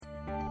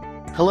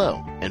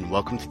Hello, and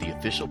welcome to the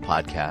official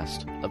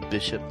podcast of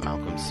Bishop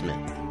Malcolm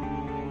Smith.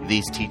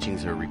 These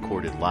teachings are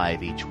recorded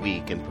live each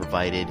week and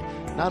provided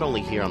not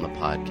only here on the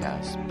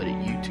podcast, but at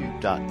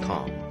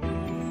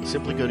youtube.com.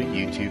 Simply go to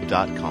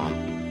youtube.com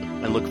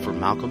and look for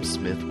Malcolm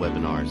Smith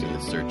webinars in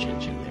the search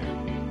engine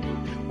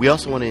there. We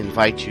also want to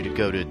invite you to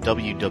go to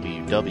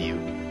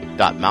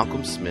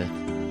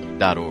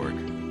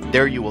www.malcolmsmith.org.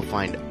 There you will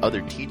find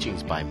other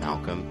teachings by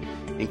Malcolm,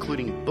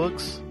 including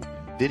books,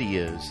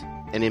 videos,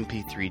 and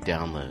MP3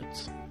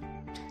 downloads.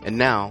 And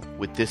now,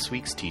 with this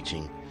week's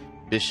teaching,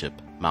 Bishop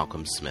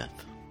Malcolm Smith.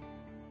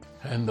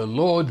 And the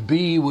Lord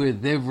be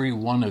with every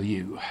one of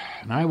you.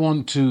 And I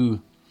want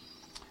to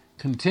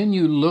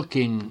continue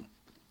looking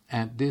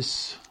at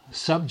this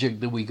subject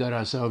that we got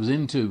ourselves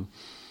into,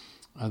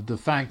 of the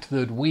fact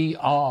that we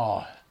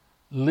are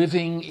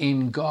living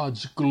in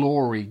God's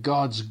glory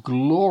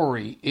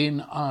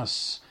in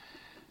us.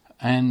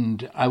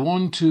 And I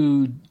want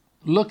to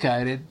look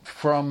at it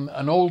from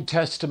an Old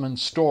Testament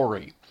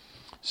story.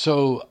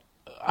 So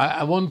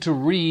I want to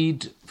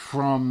read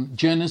from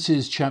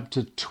Genesis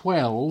chapter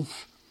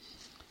 12,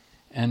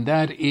 and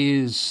that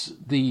is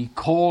the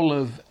call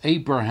of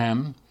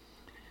Abraham.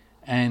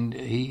 And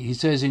he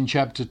says in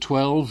chapter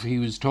 12, he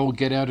was told,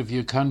 get out of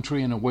your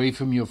country and away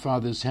from your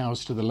father's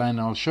house to the land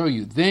I'll show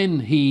you.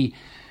 Then he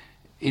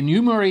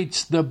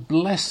enumerates the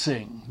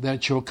blessing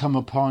that shall come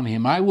upon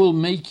him. I will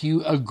make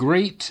you a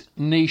great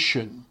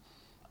nation.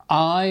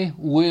 I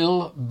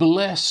will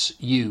bless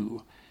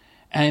you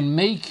and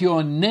make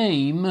your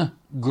name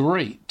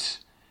great,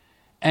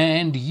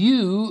 and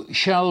you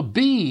shall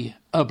be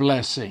a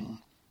blessing.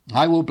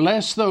 I will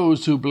bless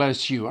those who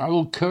bless you. I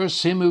will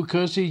curse him who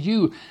curses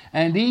you,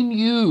 and in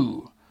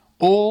you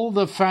all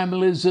the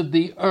families of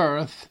the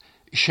earth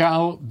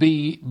shall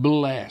be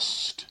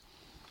blessed.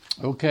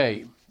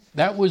 Okay,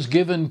 that was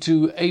given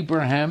to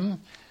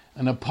Abraham,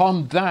 and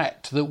upon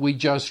that we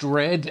just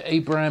read,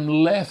 Abraham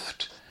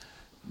left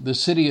the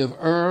city of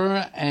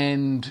Ur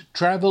and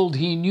traveled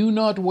he knew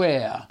not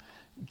where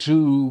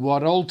to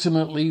what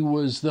ultimately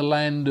was the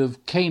land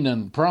of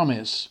Canaan,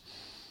 promise.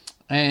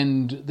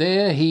 And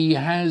there he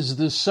has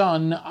the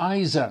son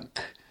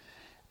Isaac.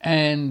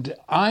 And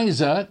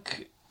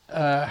Isaac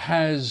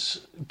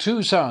has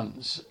two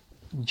sons,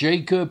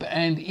 Jacob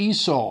and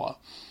Esau.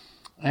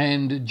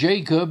 And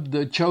Jacob,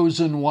 the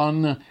chosen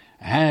one,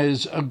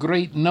 has a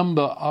great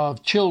number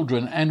of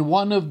children, and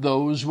one of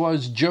those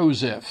was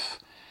Joseph.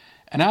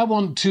 And I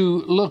want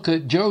to look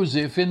at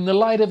Joseph in the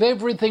light of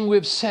everything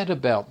we've said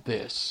about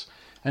this.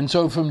 And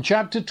so from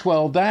chapter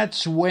 12,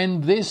 that's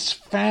when this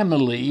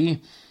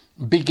family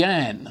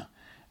began.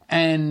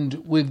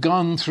 And we've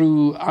gone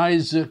through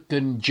Isaac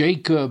and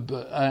Jacob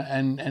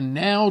and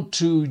now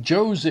to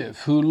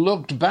Joseph, who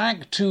looked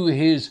back to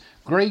his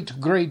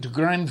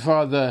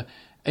great-great-grandfather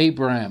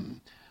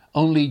Abraham.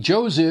 Only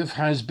Joseph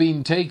has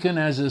been taken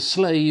as a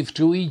slave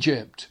to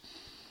Egypt.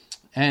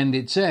 And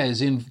it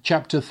says in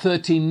chapter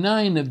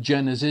 39 of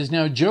Genesis,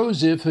 now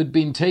Joseph had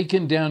been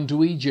taken down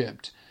to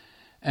Egypt,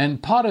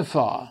 and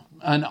Potiphar,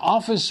 an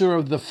officer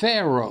of the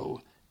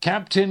Pharaoh,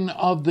 captain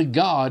of the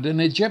guard,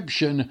 an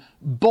Egyptian,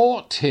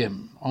 bought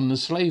him on the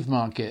slave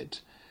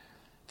market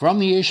from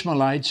the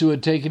Ishmaelites who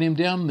had taken him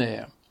down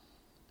there.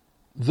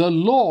 The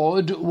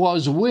Lord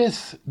was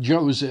with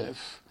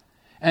Joseph,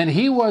 and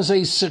he was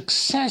a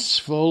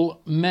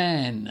successful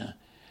man.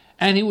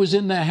 And he was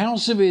in the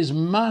house of his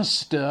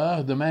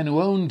master, the man who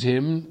owned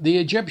him, the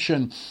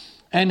Egyptian.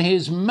 And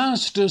his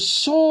master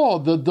saw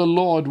that the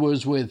Lord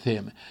was with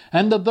him,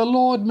 and that the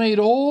Lord made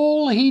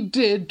all he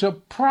did to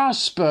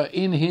prosper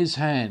in his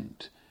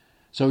hand.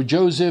 So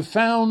Joseph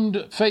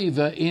found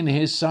favor in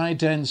his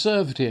sight and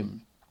served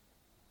him.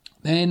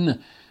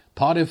 Then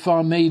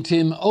Potiphar made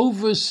him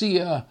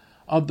overseer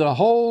of the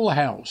whole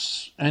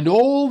house, and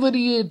all that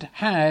he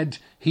had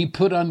he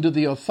put under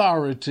the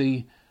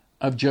authority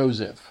of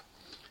Joseph.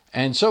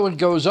 And so it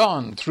goes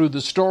on through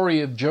the story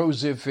of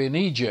Joseph in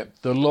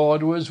Egypt. The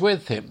Lord was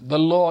with him. The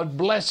Lord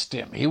blessed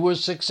him. He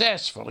was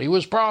successful. He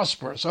was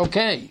prosperous.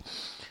 Okay.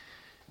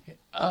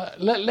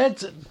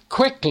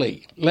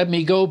 Let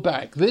me go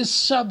back. This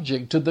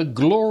subject to the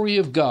glory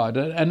of God,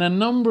 and a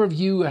number of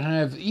you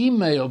have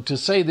emailed to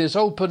say this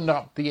opened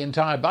up the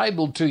entire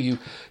Bible to you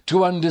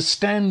to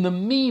understand the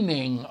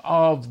meaning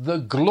of the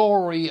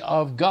glory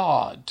of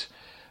God.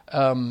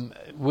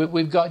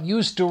 We've got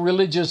used to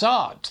religious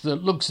art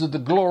that looks at the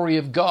glory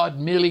of God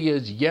merely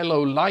as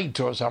yellow light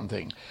or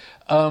something.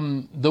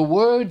 The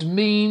word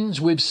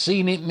means, we've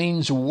seen it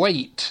means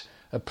weight.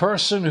 A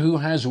person who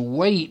has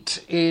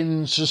weight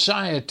in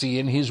society,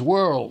 in his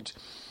world.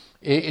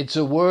 It's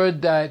a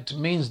word that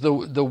means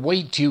the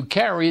weight you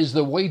carry is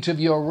the weight of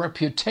your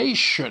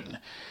reputation.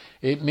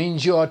 It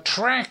means your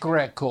track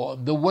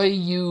record, the way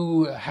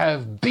you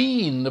have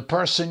been, the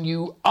person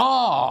you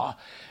are,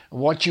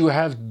 what you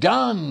have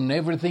done,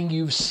 everything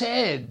you've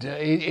said.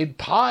 It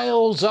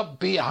piles up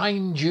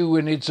behind you,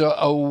 and it's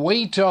a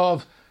weight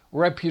of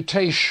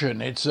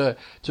reputation. It's a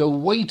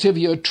weight of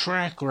your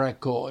track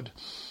record.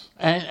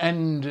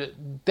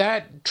 And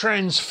that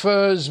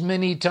transfers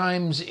many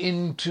times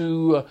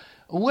into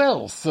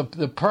wealth.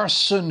 The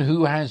person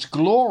who has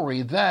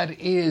glory, that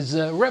is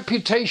a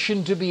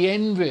reputation to be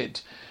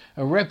envied,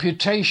 a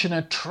reputation,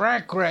 a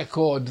track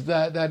record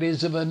that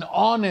is of an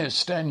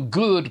honest and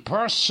good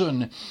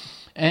person.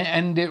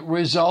 And it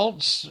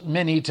results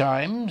many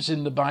times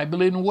in the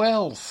Bible in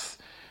wealth.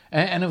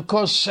 And of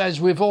course,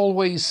 as we've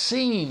always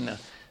seen,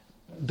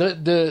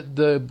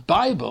 the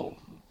Bible,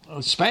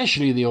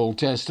 especially the Old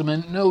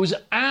Testament, knows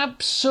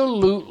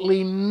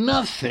absolutely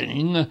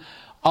nothing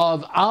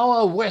of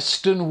our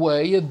Western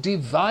way of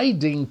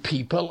dividing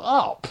people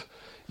up.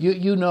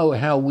 You know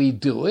how we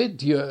do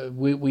it.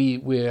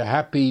 We're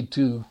happy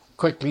to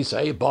quickly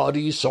say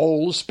body,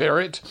 soul,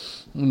 spirit,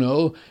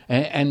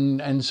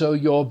 and so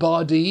your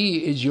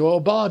body is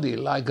your body,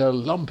 like a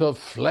lump of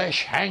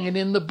flesh hanging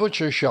in the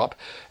butcher shop.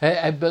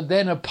 But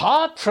then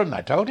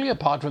totally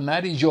apart from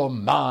that, is your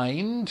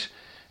mind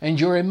and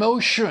your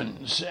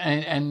emotions,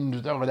 and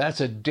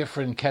that's a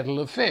different kettle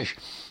of fish.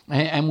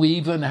 And we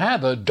even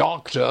have a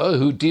doctor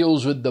who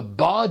deals with the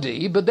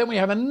body, but then we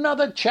have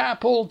another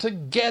chap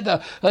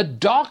altogether, a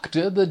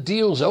doctor that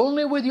deals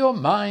only with your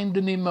mind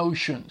and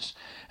emotions.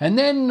 And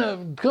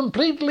then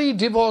completely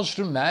divorced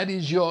from that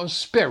is your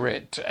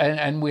spirit.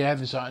 And we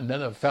have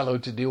another fellow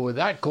to deal with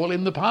that, call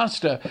him the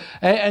pastor.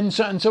 And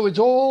so it's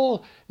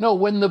all,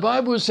 when the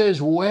Bible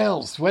says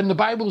wealth, when the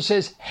Bible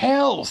says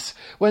health,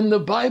 when the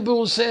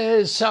Bible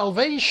says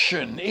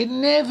salvation, it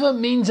never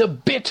means a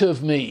bit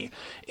of me.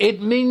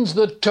 It means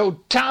the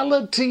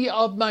totality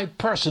of my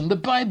person. The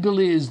Bible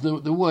is,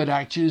 the word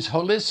actually is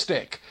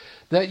holistic.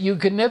 That you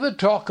can never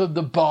talk of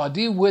the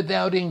body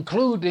without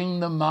including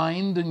the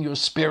mind and your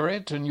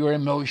spirit and your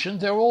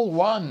emotions. They're all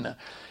one.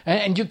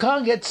 And you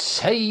can't get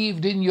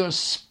saved in your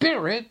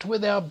spirit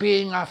without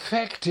being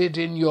affected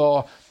in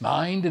your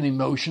mind and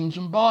emotions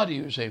and body,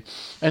 you see.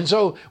 And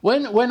so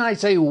when I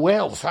say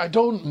wealth, I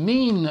don't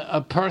mean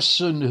a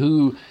person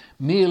who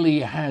merely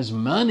has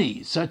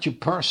money. Such a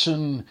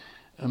person,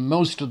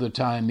 most of the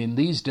time in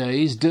these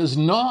days, does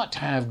not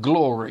have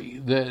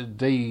glory.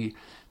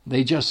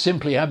 They just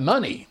simply have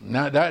money.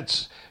 Now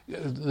that's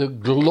the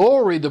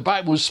glory the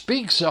Bible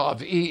speaks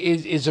of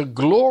is a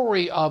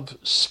glory of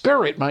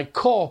spirit, my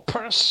core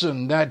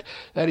person that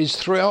is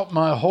throughout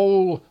my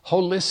whole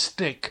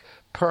holistic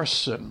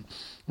person.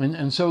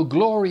 And so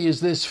glory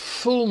is this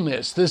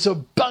fullness, this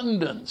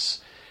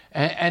abundance,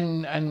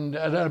 and an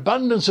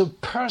abundance of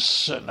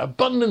person,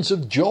 abundance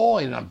of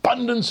joy, an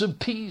abundance of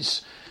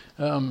peace,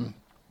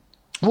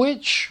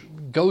 which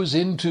goes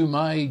into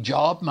my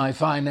job, my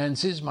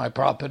finances, my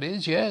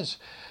properties, yes.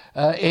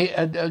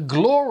 A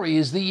glory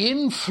is the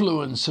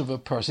influence of a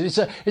person.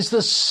 It's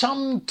the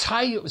sum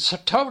total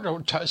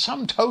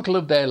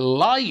of their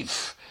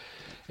life.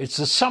 It's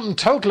the sum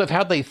total of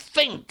how they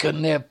think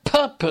and their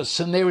purpose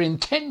and their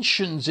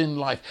intentions in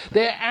life,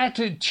 their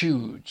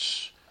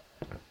attitudes.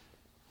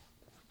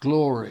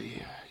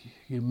 Glory.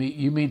 You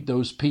meet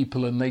those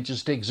people and they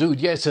just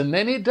exude. Yes, and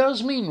then it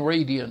does mean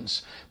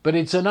radiance, but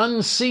it's an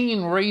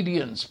unseen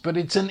radiance, but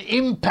it's an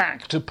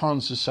impact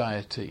upon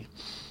society.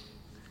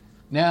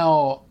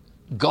 Now,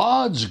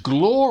 God's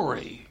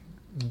glory,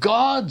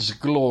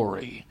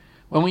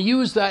 when we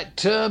use that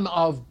term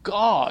of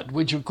God,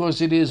 which of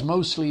course it is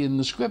mostly in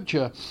the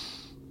Scripture,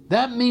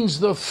 that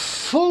means the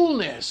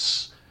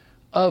fullness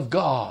of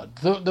God,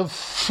 the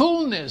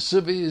fullness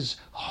of His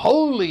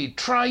holy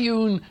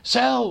triune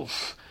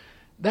self.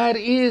 That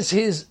is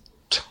His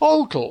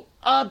total,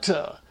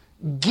 utter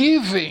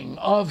giving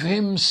of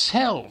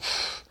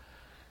Himself.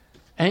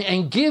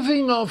 And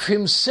giving of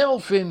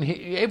Himself in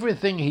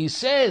everything He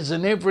says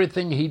and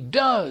everything He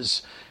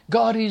does.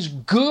 God is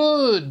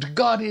good.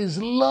 God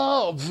is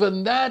love.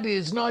 And that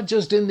is not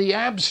just in the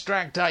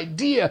abstract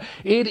idea.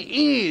 It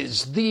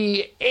is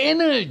the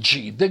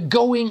energy, the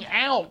going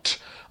out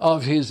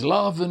of His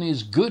love and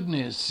His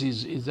goodness.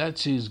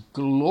 That's His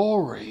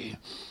glory.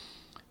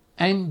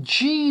 And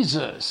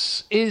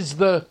Jesus is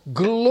the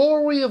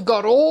glory of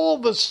God, all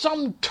the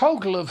sum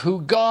total of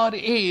who God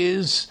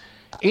is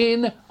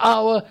in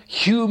our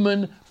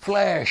human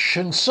flesh.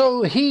 And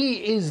so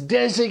He is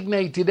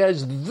designated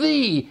as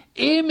the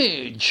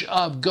image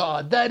of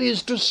God. That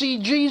is, to see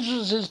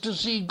Jesus is to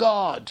see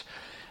God.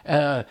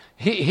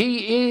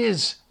 He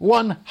is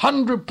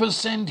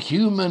 100%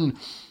 human,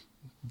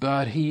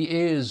 but He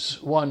is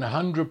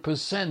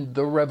 100%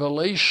 the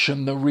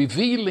revelation, the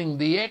revealing,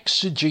 the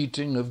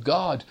exegeting of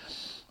God.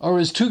 Or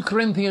as 2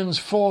 Corinthians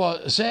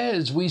 4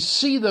 says, we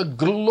see the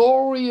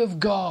glory of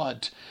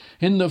God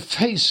in the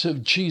face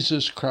of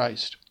Jesus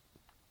Christ.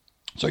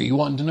 So you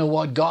want to know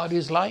what God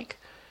is like?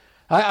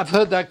 I've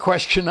heard that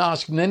question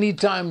asked many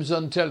times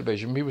on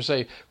television. People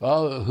say,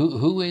 well,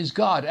 who is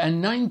God?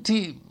 And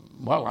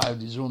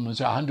it's almost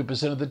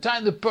 100% of the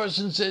time, the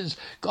person says,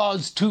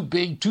 God's too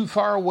big, too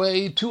far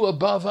away, too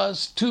above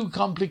us, too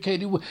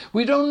complicated.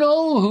 We don't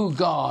know who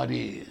God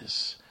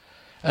is.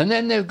 And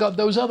then they've got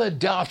those other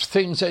daft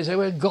things. They say,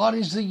 well, God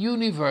is the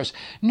universe.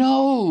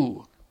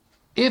 No.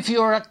 If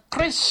you're a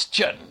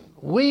Christian,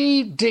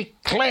 we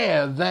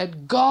declare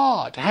that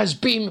God has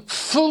been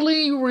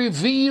fully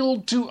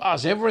revealed to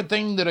us.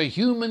 Everything that a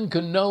human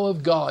can know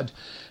of God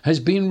has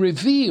been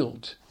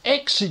revealed,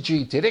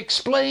 exegeted,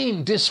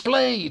 explained,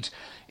 displayed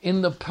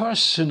in the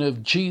person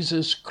of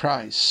Jesus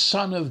Christ,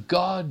 Son of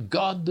God,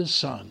 God the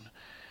Son.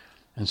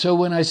 And so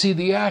when I see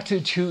the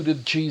attitude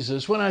of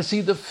Jesus, when I see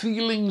the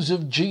feelings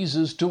of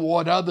Jesus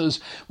toward others,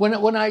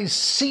 when I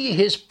see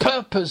his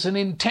purpose and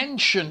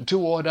intention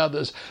toward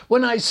others,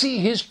 when I see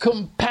his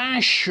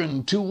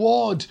compassion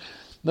toward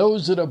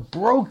those that are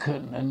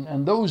broken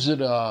and those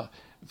that are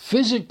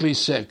physically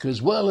sick,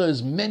 as well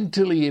as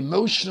mentally,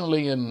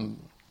 emotionally, and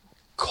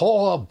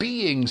core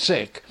being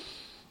sick,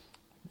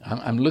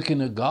 I'm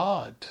looking at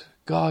God.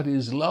 God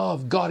is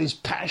love. God is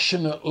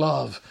passionate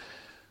love.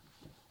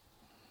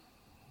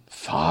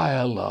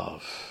 Fire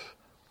love.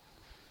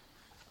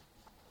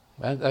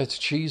 That's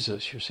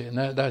Jesus, you're saying.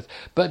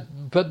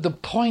 But the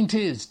point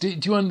is, do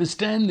you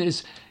understand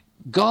this?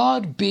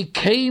 God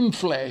became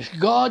flesh.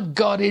 God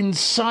got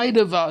inside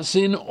of us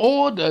in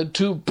order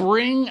to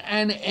bring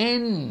an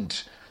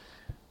end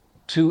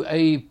to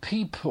a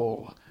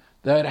people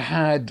that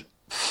had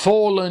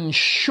fallen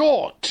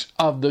short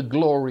of the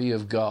glory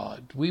of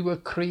God. We were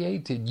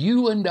created.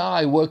 You and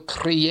I were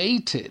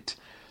created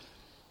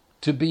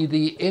to be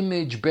the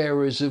image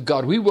bearers of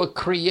God. We were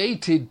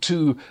created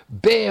to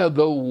bear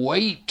the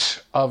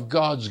weight of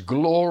God's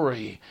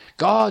glory.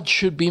 God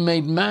should be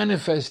made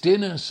manifest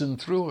in us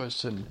and through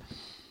us, and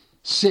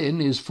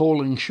sin is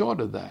falling short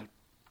of that.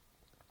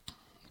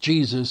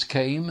 Jesus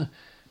came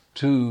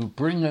to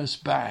bring us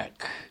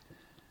back,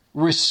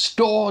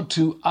 restore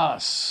to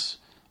us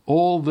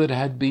all that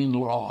had been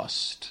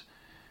lost.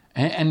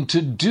 And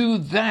to do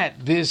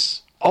that,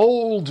 this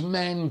old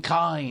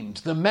mankind,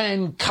 the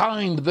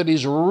mankind that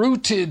is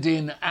rooted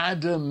in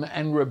Adam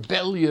and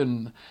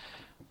rebellion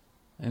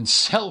and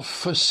self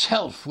for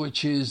self,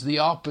 which is the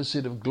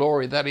opposite of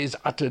glory, that is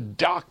utter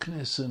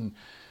darkness and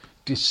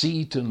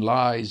deceit and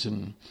lies.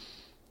 And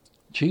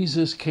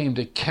Jesus came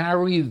to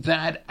carry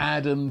that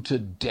Adam to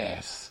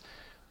death.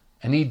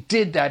 And he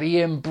did that. He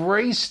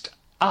embraced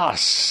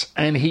us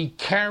and he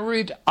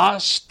carried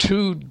us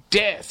to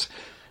death,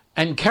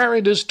 and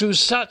carried us to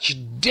such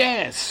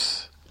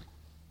death.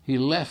 He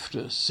left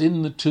us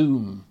in the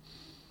tomb,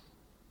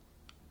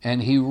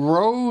 and he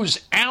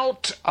rose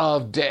out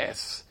of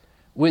death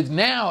with,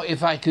 now,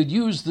 if I could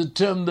use the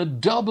term, the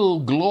double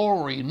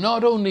glory.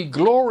 Not only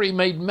glory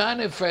made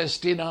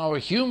manifest in our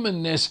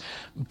humanness,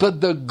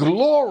 but the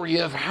glory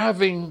of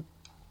having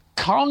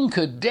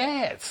conquered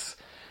death,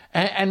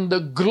 and the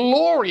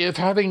glory of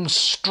having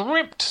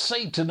stripped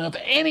Satan of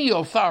any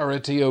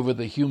authority over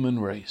the human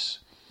race.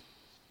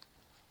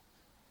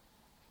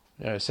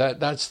 Yes,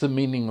 that's the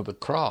meaning of the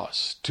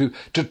cross, to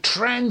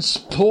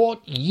transport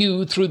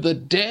you through the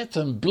death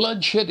and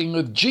bloodshedding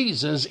of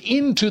Jesus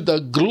into the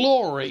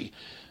glory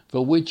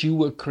for which you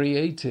were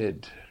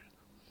created.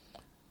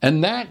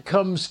 And that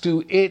comes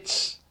to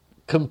its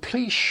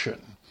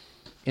completion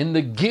in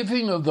the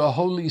giving of the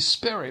Holy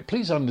Spirit.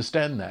 Please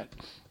understand that.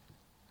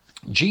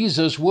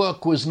 Jesus'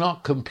 work was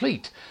not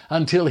complete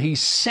until he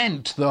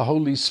sent the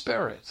Holy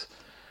Spirit.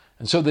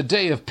 And so the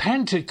day of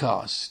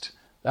Pentecost,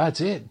 that's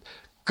it.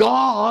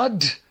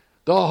 God,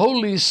 the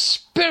Holy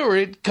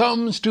Spirit,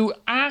 comes to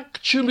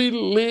actually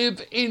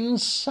live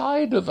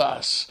inside of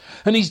us.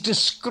 And he's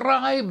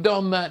described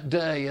on that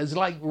day as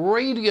like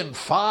radiant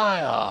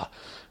fire.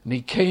 And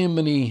he came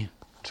and he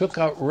took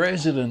up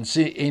residence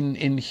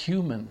in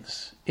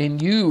humans, in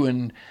you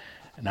and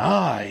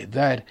I,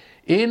 that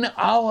in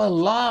our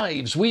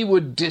lives we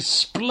would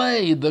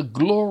display the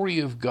glory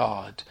of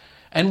God.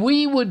 And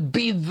we would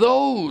be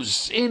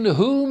those in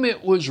whom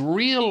it was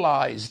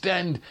realized,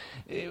 and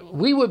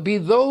we would be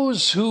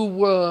those who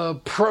were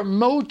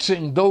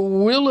promoting the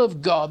will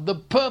of God, the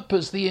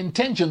purpose, the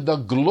intention, the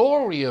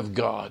glory of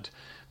God,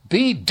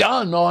 be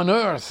done on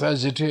earth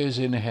as it is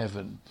in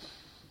heaven.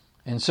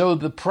 And so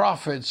the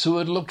prophets who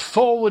had looked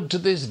forward to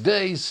this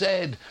day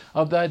said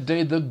of that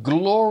day, the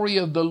glory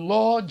of the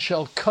Lord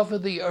shall cover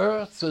the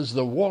earth as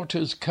the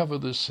waters cover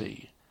the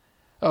sea.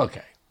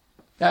 Okay,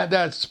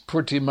 that's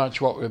pretty much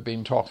what we've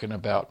been talking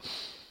about.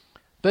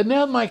 But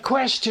now my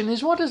question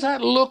is, what does that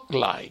look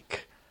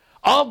like?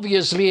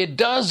 Obviously, it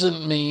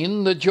doesn't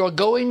mean that you're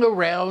going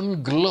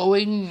around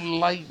glowing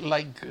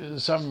like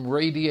some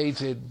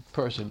radiated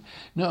person.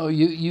 No,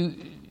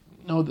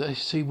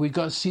 see, we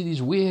got to see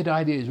these weird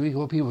ideas. We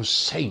call people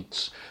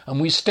saints, and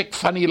we stick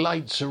funny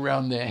lights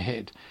around their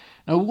head.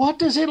 Now, what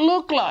does it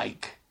look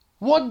like?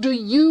 What do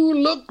you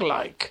look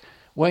like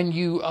when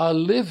you are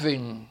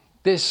living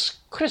this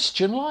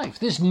Christian life,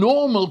 this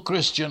normal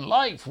Christian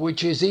life,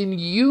 which is in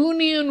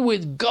union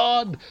with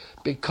God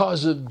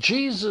because of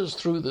Jesus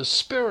through the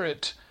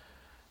Spirit?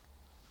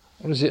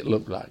 What does it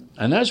look like?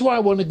 And that's why I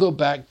want to go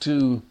back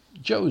to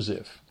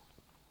Joseph,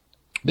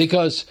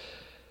 because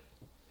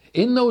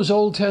in those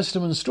Old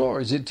Testament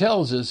stories, it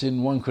tells us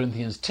in 1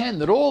 Corinthians 10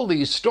 that all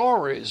these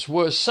stories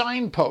were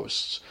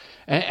signposts,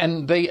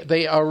 and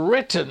they are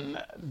written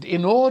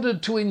in order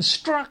to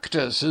instruct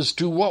us as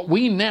to what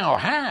we now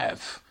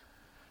have.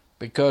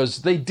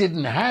 because they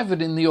didn't have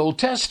it in the Old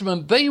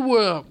Testament. They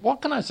were,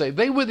 what can I say?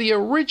 They were the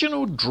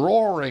original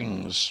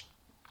drawings.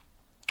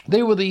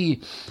 They were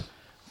the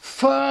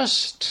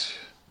first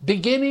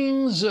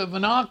beginnings of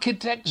an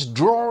architect's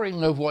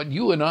drawing of what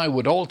you and I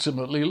would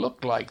ultimately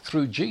look like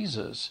through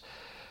Jesus.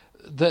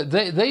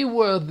 They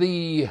were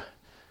the,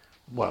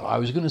 well, I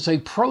was going to say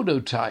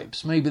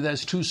prototypes. Maybe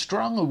that's too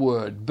strong a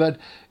word. But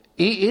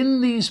in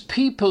these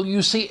people,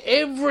 you see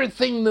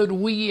everything that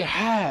we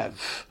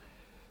have.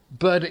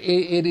 But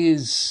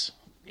it's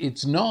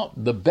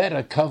not the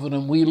better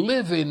covenant we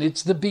live in.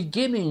 It's the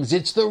beginnings.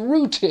 It's the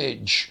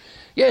rootage.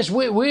 Yes,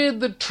 we're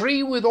the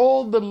tree with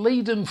all the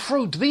laden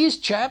fruit. These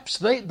chaps,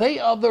 they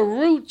are the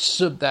roots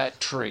of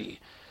that tree.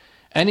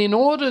 And in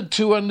order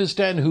to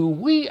understand who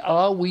we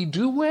are, we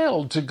do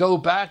well to go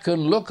back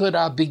and look at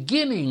our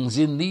beginnings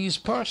in these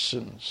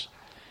persons.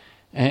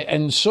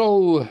 And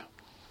so,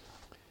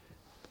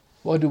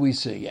 what do we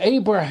see?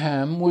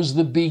 Abraham was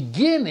the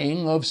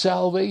beginning of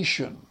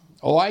salvation.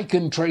 Oh, I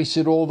can trace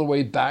it all the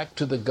way back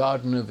to the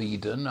Garden of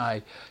Eden.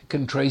 I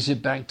can trace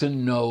it back to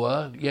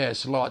Noah.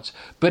 Yes, lots.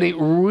 But it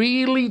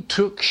really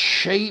took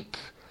shape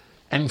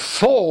and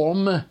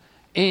form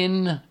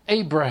in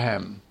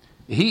Abraham.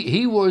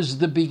 He was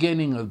the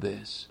beginning of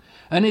this.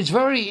 And it's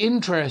very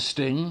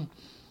interesting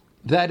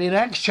that in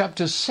Acts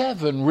chapter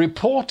 7,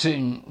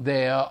 reporting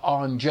there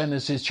on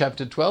Genesis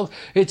chapter 12,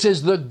 it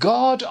says, the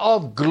God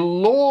of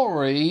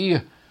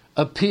glory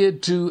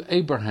appeared to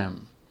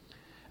Abraham.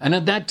 And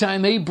at that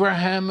time,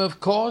 Abraham, of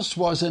course,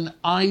 was an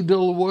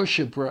idol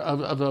worshiper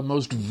of a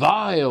most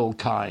vile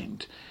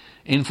kind.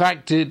 In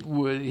fact,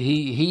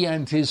 he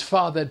and his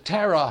father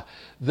Terah,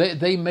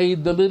 they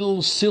made the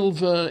little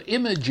silver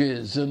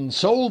images and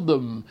sold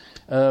them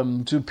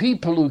to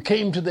people who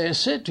came to their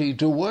city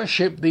to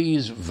worship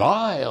these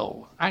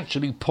vile,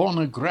 actually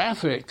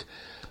pornographic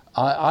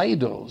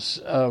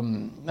idols.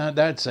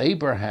 That's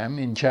Abraham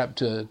in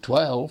chapter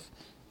 12.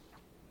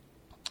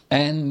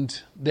 And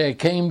there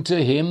came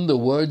to him the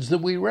words that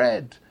we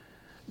read.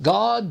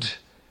 God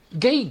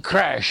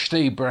gate-crashed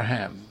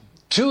Abraham.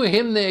 To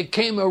him there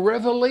came a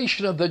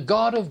revelation of the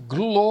God of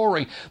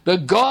glory, the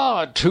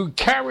God who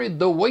carried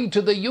the weight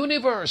of the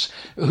universe,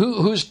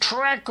 whose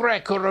track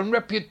record and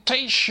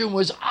reputation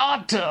was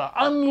utter,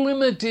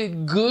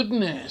 unlimited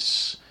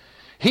goodness.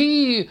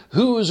 He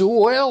whose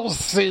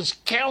wealth is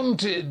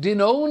counted in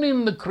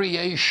owning the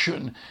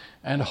creation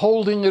and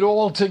holding it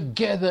all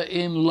together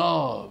in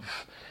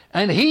love.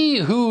 And he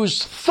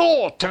whose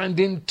thought and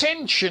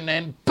intention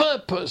and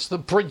purpose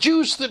that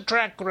produce the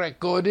track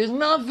record is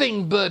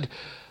nothing but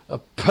a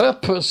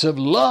purpose of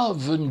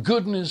love and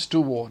goodness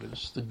toward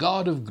us. The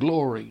God of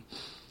glory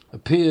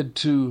appeared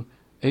to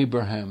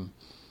Abraham.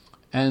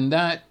 And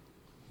that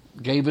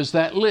gave us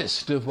that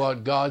list of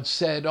what God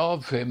said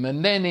of him.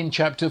 And then in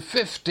chapter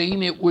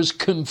 15, it was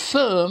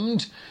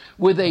confirmed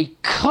with a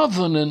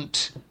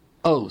covenant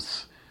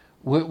oath,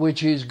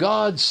 which is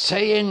God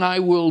saying, I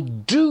will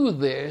do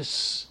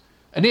this.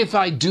 And if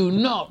I do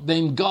not,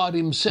 then God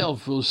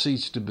himself will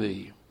cease to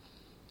be.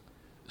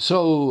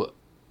 So,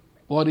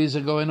 what is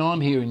going on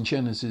here in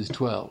Genesis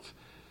 12?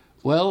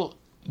 Well,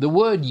 the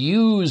word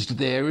used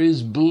there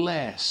is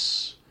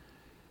bless.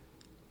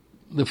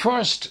 The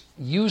first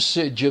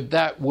usage of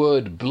that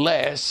word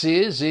bless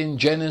is in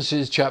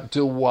Genesis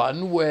chapter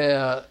 1,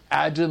 where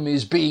Adam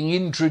is being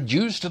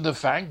introduced to the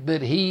fact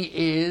that he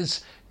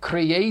is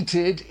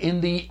created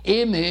in the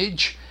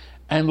image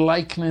and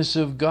likeness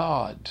of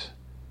God.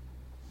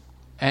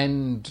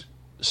 And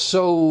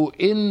so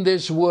in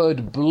this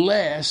word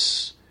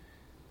bless,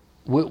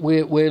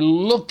 we're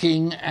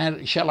looking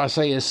at, shall I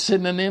say, a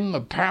synonym,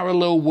 a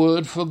parallel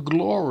word for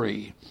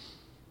glory.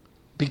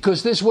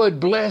 Because this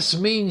word bless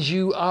means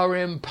you are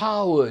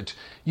empowered,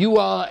 you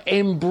are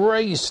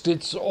embraced,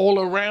 it's all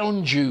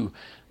around you.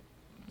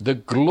 The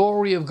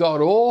glory of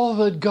God, all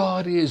that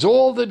God is,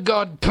 all that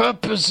God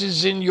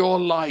purposes in your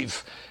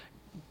life,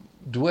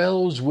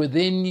 dwells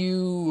within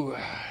you,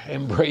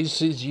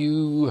 embraces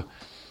you,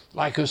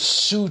 like a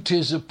suit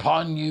is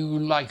upon you,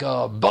 like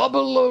a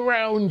bubble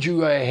around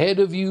you, ahead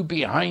of you,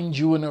 behind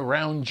you, and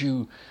around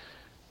you.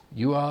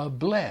 You are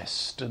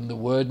blessed, and the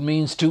word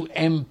means to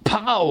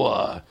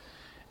empower,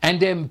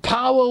 and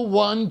empower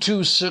one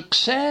to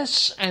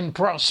success and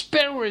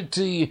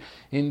prosperity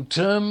in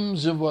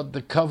terms of what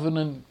the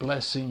covenant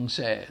blessing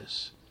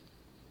says.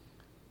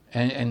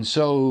 And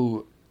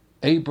so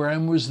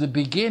Abraham was the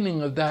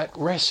beginning of that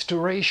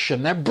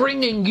restoration, that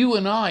bringing you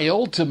and I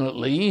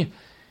ultimately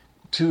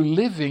to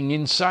living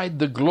inside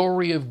the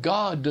glory of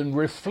God and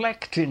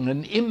reflecting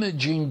and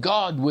imaging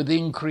God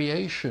within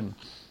creation.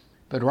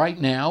 But right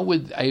now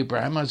with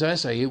Abraham, as I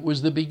say, it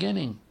was the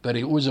beginning. But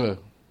it was a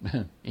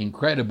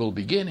incredible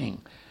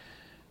beginning.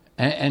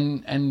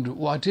 And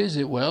what is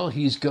it? Well,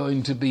 he's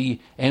going to be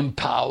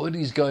empowered.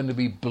 He's going to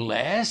be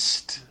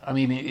blessed. I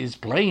mean, it's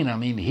plain. I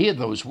mean, hear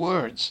those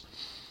words.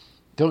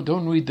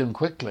 Don't read them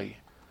quickly.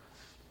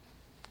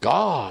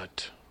 God,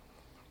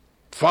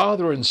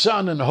 Father and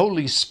Son and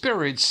Holy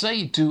Spirit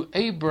say to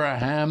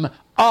Abraham,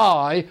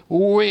 I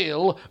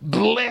will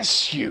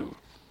bless you.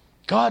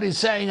 God is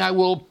saying, I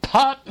will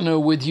partner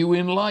with you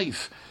in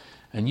life,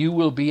 and you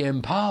will be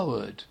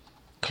empowered,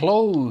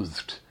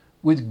 clothed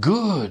with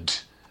good.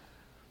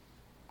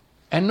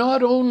 And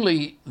not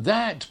only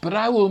that, but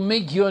I will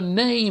make your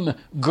name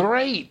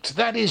great.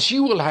 That is,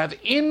 you will have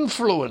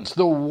influence.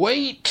 The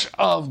weight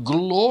of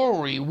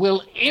glory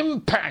will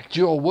impact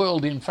your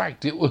world. In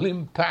fact, it will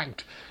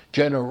impact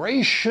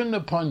generation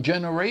upon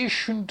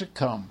generation to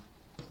come.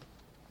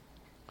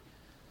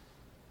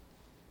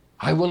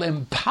 I will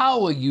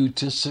empower you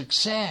to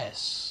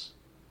success.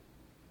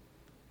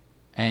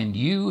 And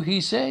you,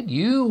 he said,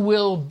 you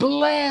will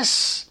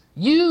bless.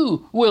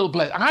 You will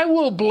bless. I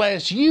will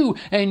bless you,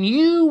 and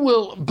you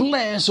will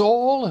bless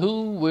all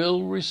who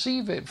will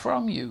receive it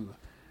from you.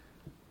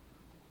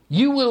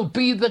 You will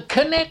be the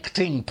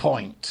connecting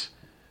point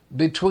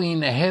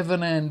between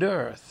heaven and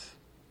earth.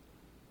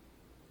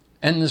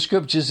 And the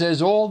scripture says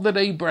all that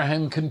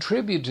Abraham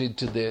contributed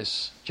to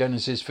this,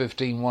 Genesis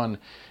 15:1,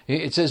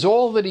 it says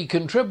all that he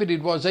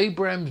contributed was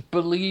Abraham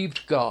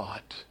believed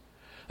God.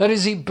 That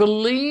is, he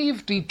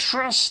believed, he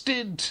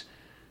trusted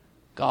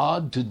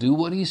God to do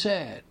what he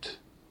said.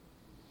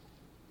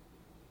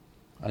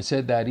 I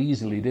said that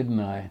easily,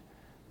 didn't I?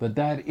 But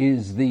that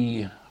is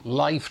the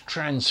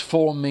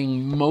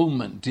life-transforming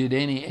moment in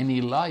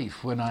any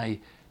life, when I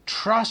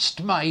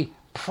trust my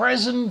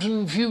present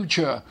and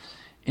future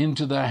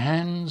into the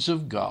hands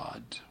of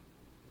God.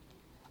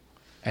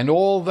 And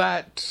all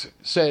that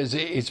says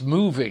it's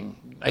moving.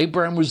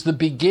 Abraham was the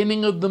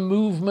beginning of the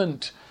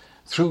movement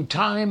through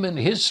time and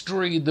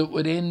history that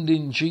would end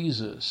in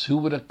Jesus, who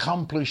would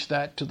accomplish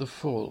that to the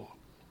full.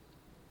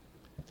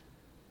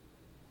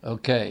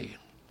 Okay.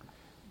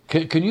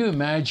 Can you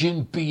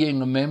imagine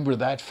being a member of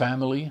that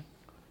family?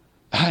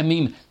 I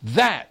mean,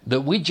 that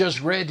we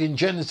just read in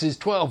Genesis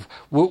 12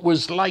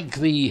 was like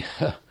the...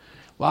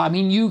 Well, I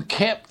mean, you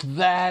kept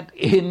that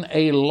in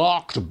a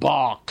locked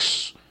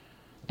box.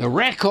 The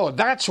record,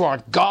 that's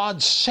what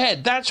God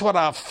said. That's what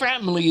our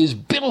family is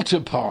built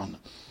upon.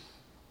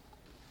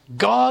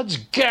 God's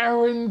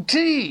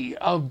guarantee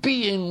of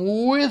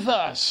being with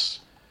us,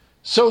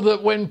 so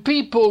that when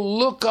people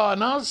look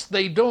on us,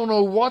 they don't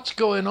know what's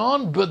going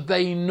on, but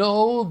they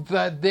know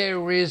that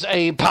there is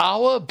a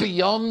power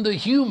beyond the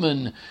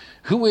human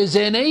who is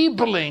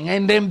enabling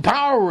and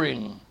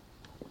empowering.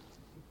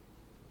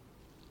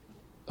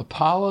 A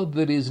power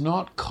that is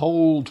not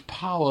cold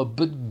power,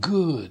 but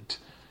good,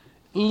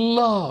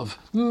 love,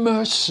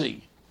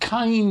 mercy,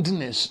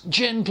 kindness,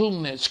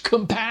 gentleness,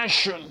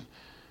 compassion,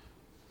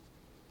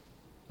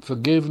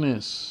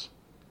 forgiveness.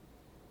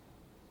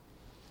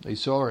 They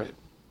saw it.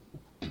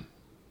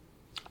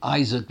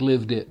 Isaac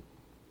lived it.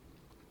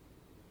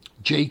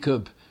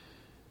 Jacob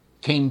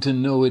came to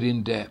know it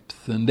in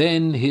depth. And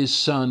then his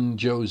son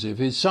Joseph.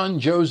 His son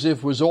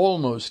Joseph was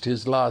almost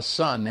his last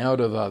son out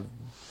of a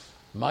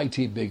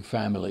mighty big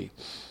family.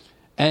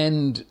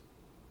 And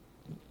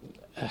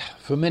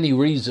for many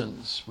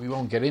reasons, we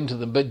won't get into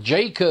them, but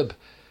Jacob,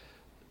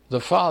 the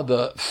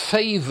father,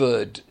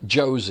 favored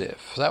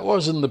Joseph. That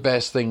wasn't the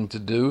best thing to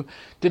do.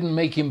 Didn't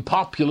make him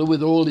popular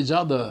with all his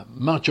other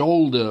much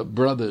older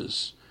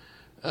brothers.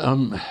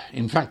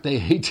 In fact, they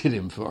hated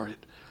him for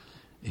it.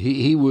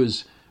 He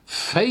was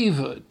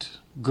favored,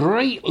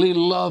 greatly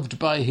loved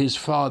by his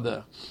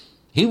father.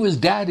 He was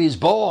daddy's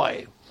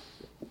boy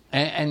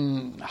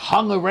and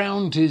hung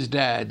around his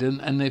dad.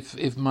 And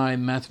if my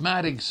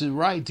mathematics is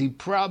right, he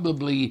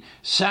probably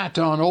sat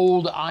on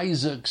old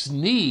Isaac's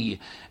knee.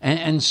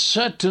 And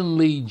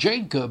certainly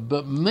Jacob,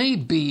 but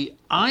maybe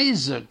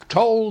Isaac,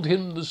 told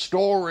him the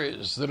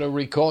stories that are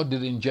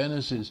recorded in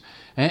Genesis,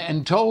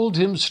 and told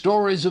him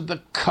stories of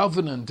the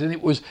covenant. And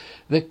it was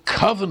the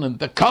covenant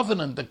that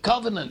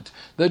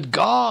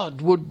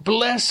God would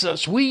bless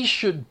us. We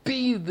should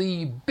be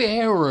the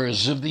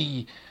bearers of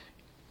the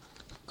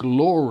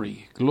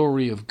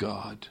glory of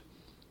God.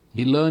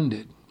 He learned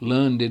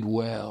it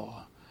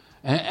well.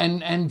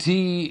 And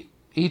he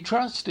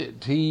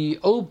trusted. He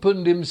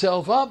opened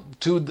himself up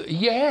to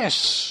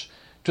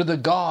the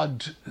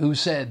God who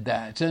said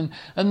that. And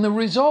the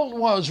result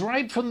was,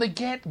 right from the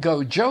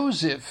get-go,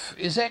 Joseph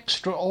is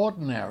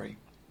extraordinary.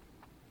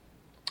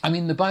 I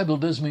mean, the Bible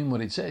does mean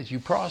what it says. You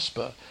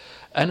prosper.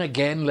 And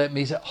again, let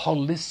me say,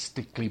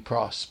 holistically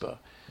prosper.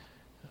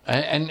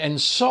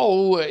 And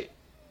so,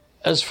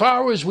 as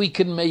far as we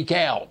can make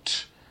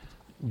out,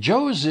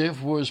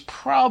 Joseph was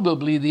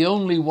probably the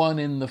only one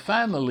in the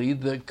family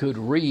that could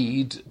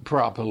read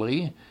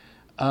properly.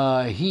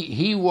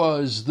 He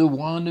was the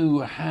one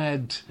who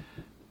had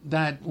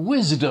that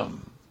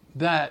wisdom,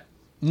 that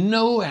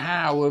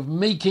know-how of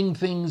making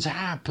things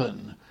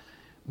happen,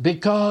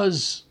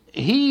 because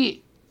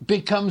he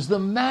becomes the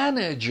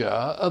manager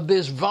of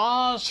this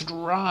vast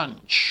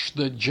ranch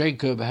that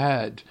Jacob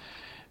had,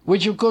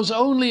 which of course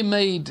only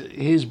made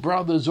his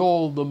brothers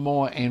all the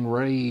more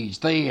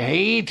enraged. They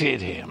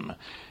hated him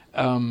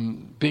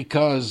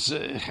because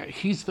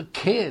he's the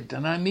kid,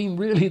 and I mean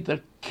really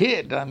the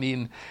kid, I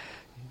mean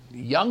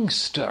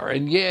youngster,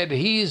 and yet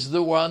he's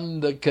the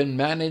one that can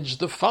manage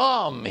the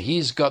farm.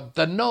 He's got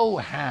the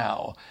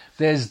know-how.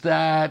 There's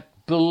that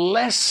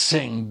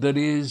blessing that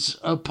is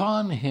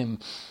upon him.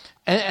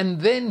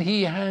 And then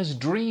he has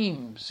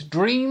dreams.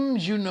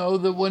 Dreams,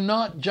 that were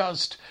not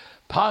just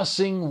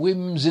passing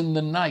whims in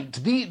the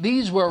night.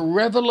 These were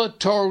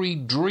revelatory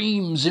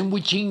dreams in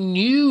which he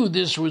knew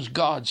this was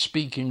God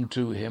speaking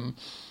to him.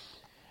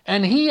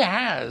 And he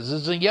has,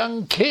 as a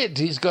young kid,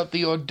 he's got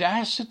the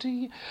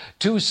audacity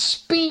to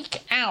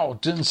speak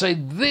out and say,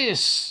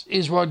 this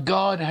is what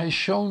God has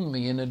shown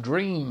me in a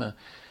dream,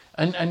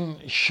 and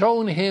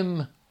shown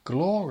him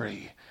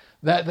glory,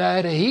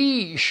 that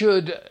he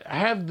should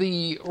have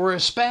the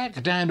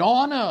respect and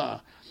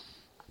honor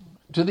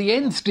to the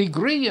nth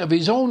degree of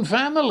his own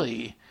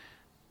family,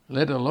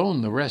 let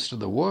alone the rest of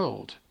the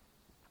world.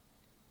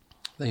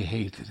 They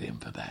hated him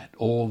for that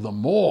all the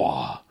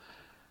more.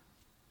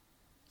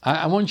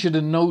 I want you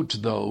to note,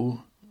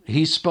 though,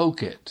 he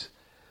spoke it.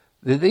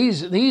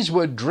 These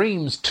were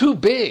dreams too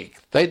big.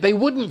 They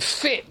wouldn't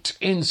fit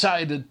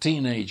inside a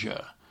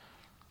teenager.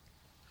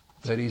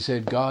 But he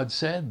said, God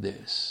said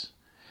this.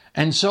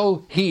 And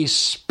so he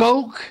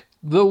spoke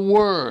the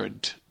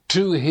word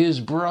to his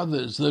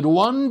brothers that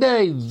one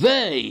day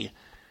they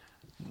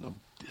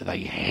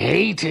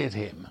hated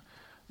him,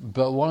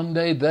 but one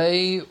day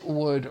they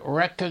would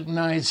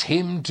recognize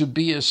him to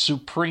be a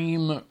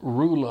supreme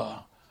ruler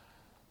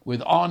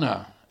with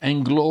honor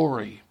and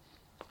glory.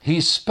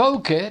 He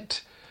spoke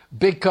it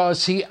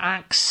because he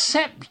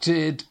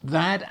accepted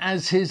that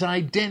as his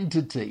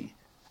identity.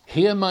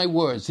 Hear my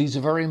words. These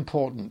are very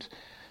important.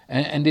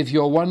 And if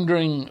you're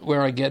wondering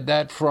where I get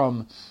that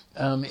from,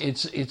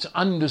 it's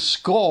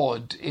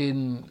underscored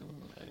in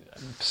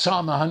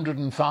Psalm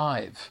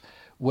 105,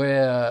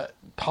 where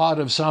part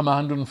of Psalm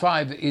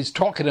 105 is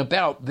talking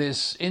about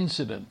this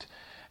incident.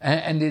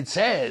 And it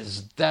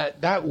says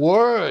that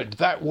word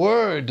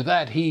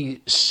that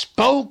he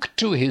spoke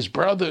to his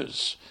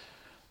brothers,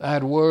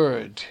 that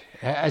word,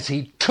 as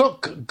he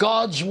took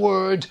God's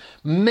word,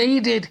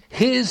 made it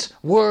his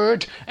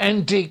word,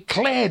 and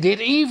declared it,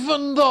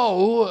 even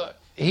though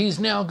he's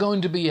now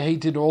going to be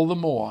hated all the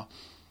more.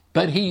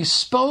 But he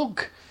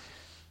spoke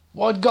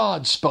what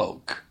God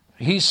spoke.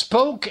 He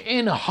spoke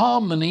in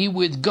harmony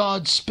with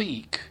God's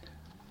speak.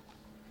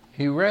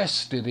 He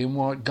rested in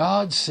what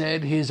God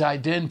said his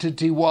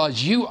identity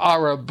was. You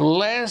are a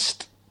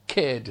blessed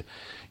kid.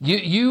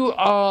 You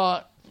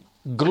are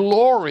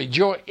gloried.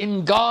 You're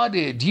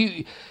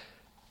enguarded.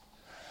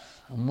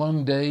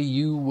 One day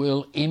you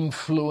will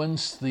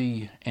influence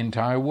the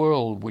entire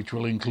world, which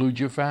will include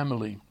your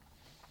family.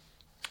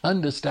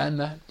 Understand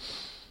that.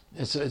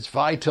 It's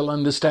vital,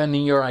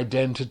 understanding your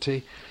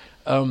identity.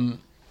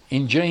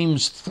 In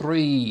James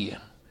 3,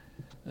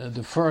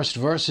 the first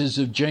verses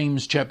of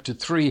James chapter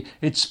 3,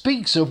 it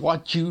speaks of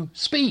what you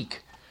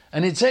speak.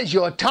 And it says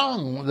your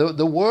tongue,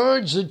 the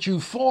words that you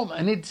form,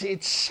 and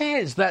it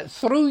says that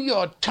through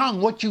your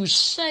tongue, what you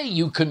say,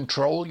 you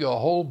control your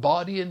whole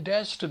body and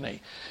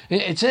destiny.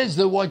 It says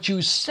that what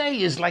you say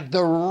is like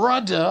the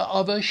rudder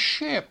of a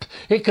ship.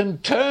 It can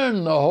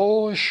turn the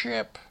whole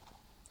ship.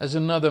 That's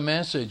another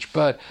message,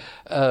 but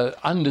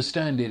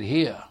understand it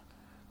here.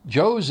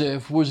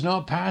 Joseph was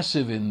not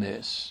passive in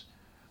this.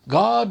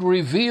 God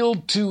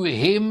revealed to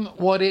him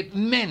what it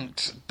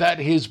meant that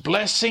his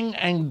blessing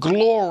and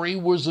glory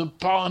was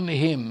upon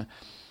him.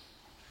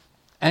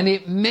 And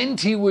it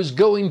meant he was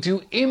going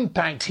to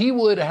impact. He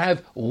would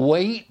have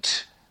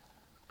weight.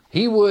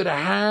 He would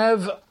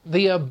have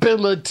the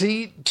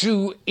ability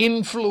to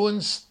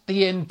influence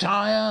the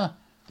entire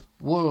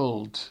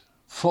world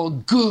for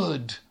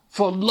good,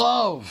 for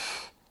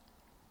love.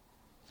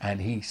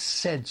 And he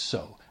said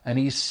so. And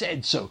he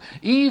said so,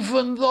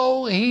 even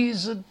though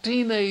he's a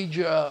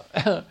teenager,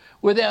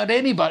 without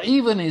anybody.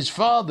 Even his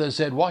father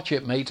said, watch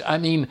it, mate. I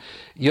mean,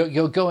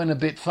 you're going a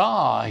bit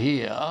far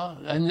here.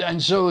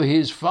 And so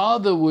his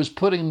father was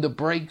putting the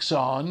brakes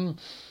on.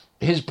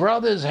 His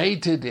brothers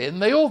hated him.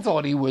 They all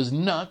thought he was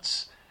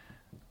nuts.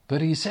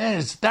 But he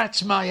says,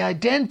 that's my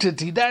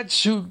identity.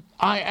 That's who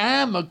I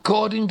am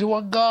according to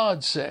what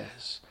God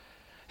says.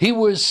 He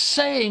was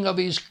saying of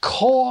his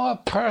core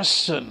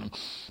person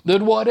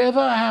that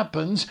whatever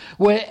happens,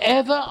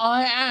 wherever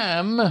I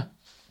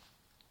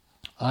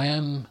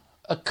am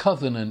a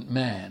covenant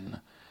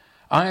man.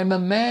 I am a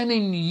man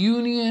in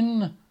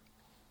union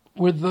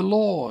with the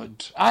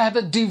Lord. I have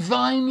a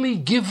divinely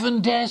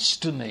given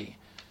destiny.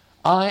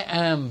 I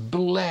am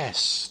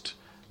blessed.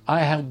 I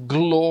have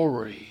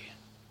glory.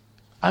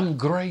 I'm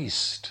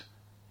graced.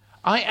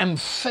 I am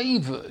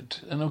favored.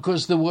 And of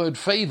course the word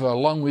favor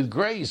along with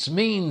grace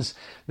means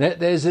that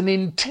there's an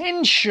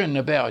intention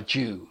about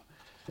you.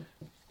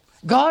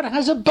 God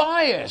has a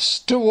bias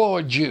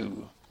toward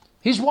you.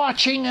 He's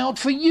watching out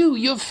for you.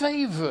 You're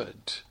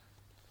favored.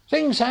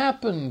 Things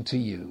happen to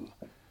you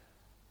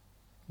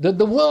that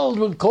the world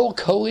would call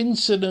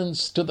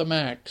coincidence to the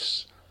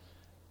max.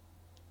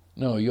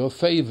 No, you're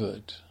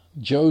favored.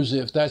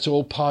 Joseph, that's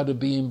all part of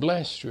being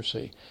blessed, you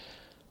see.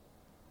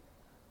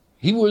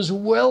 He was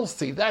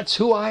wealthy. That's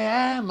who I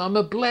am. I'm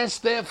a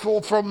blessed,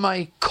 therefore, from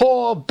my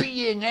core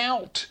being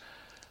out,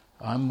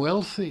 I'm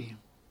wealthy.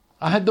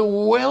 I had the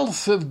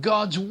wealth of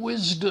God's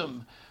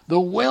wisdom, the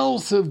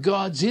wealth of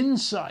God's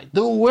insight,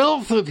 the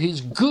wealth of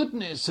his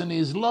goodness and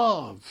his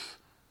love.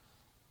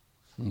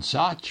 And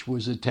such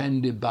was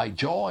attended by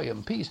joy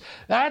and peace.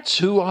 That's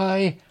who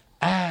I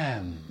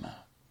am.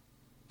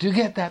 Do you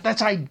get that?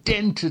 That's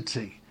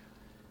identity.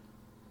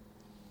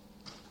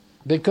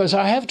 Because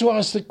I have to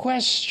ask the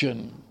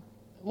question,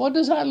 what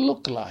does that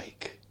look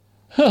like?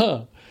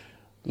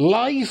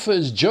 Life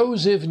as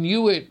Joseph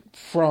knew it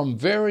from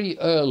very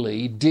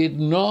early did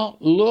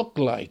not look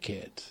like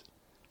it.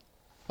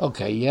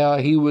 Okay, yeah,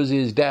 he was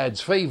his dad's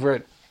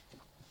favorite,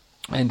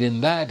 and in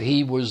that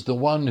he was the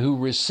one who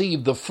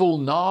received the full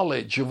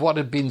knowledge of what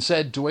had been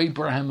said to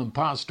Abraham and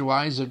passed to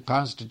Isaac,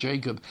 passed to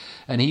Jacob,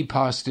 and he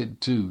passed it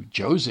to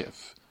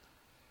Joseph.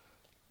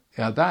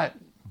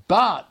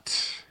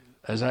 But,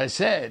 as I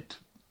said,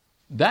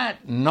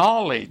 that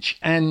knowledge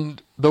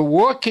and the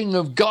working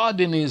of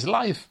God in his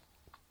life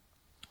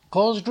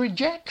caused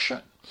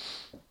rejection.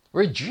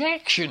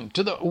 Rejection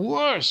to the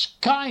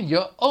worst kind,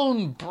 your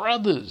own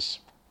brothers,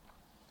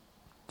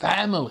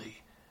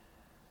 family.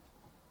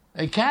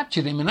 They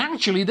captured him, and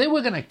actually they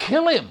were going to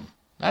kill him.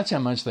 That's how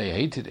much they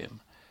hated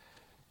him.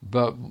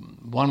 But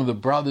one of the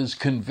brothers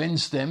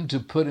convinced them to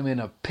put him in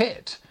a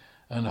pit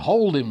and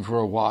hold him for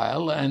a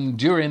while, and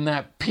during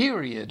that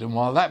period, and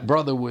while that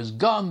brother was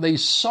gone, they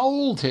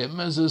sold him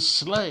as a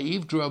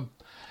slave to a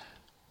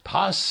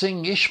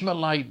passing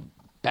Ishmaelite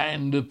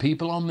band of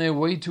people on their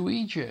way to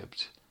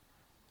Egypt.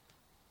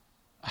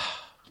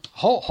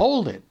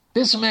 Hold it.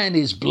 This man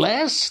is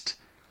blessed.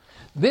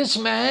 This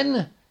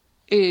man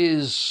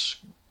is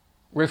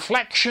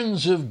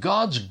reflections of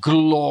God's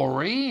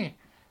glory,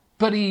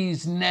 but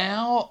he's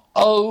now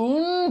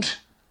owned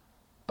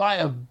by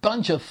a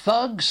bunch of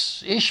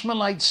thugs,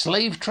 Ishmaelite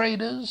slave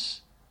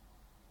traders.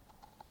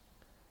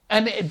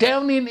 And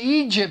down in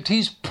Egypt,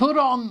 he's put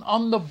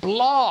on the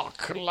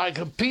block like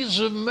a piece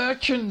of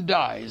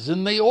merchandise,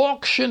 and they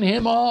auction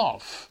him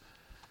off,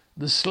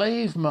 the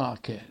slave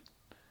market.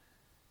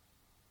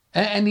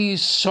 And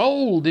he's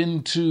sold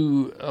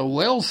into a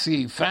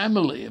wealthy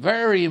family, a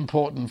very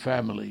important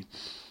family,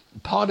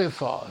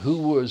 Potiphar, who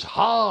was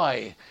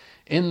high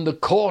in the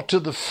court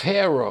of the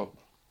Pharaoh.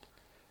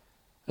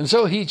 And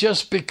so he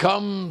just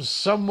becomes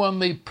someone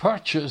they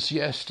purchased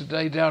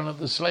yesterday down at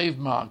the slave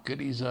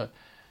market. He's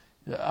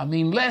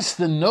less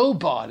than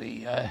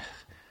nobody.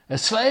 A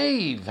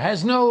slave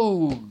has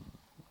no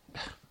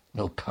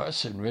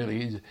person,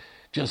 really. He's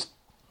just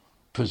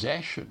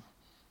possession.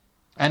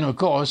 And of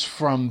course,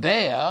 from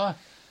there,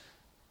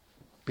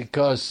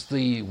 because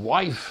the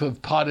wife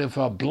of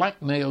Potiphar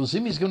blackmails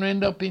him, he's going to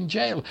end up in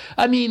jail.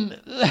 I mean,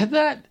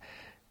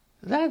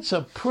 that's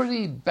a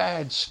pretty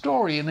bad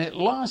story, and it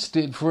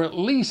lasted for at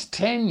least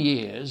 10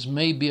 years,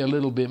 maybe a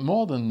little bit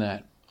more than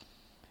that.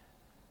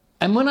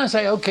 And when I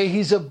say, okay,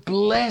 he's a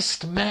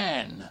blessed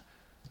man,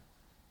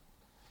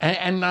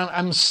 and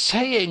I'm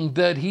saying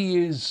that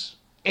he is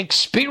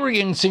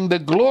experiencing the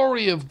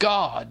glory of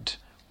God.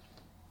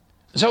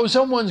 So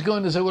someone's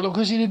going to say, well, of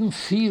course he didn't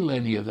feel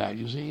any of that.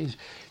 You see,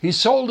 he's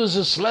sold as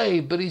a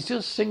slave, but he's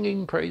just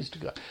singing praise to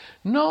God.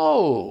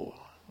 No,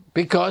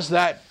 because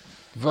that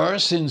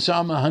verse in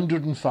Psalm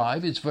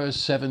 105, it's verse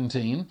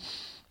 17,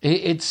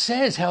 it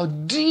says how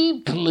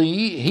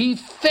deeply he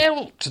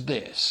felt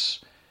this.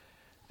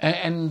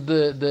 And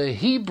the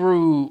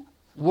Hebrew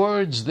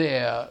words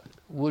there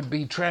would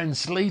be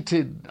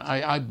translated,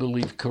 I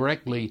believe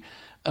correctly,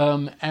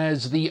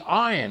 as the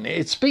iron.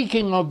 It's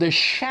speaking of the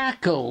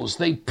shackles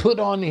they put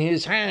on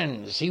his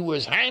hands. He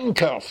was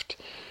handcuffed,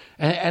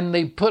 and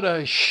they put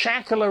a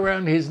shackle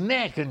around his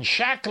neck and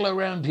shackle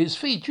around his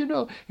feet. You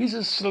know, he's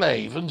a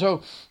slave, and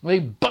so they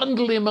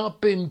bundle him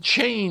up in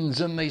chains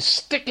and they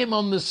stick him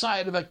on the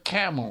side of a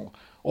camel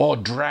or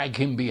drag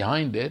him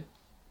behind it.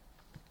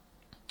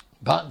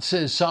 But,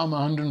 says Psalm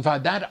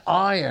 105, that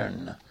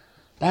iron,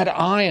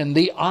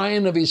 the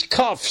iron of his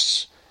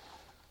cuffs,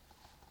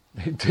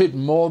 it did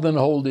more than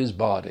hold his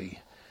body.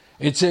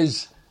 It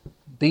says,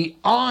 the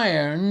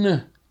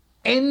iron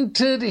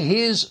entered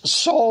his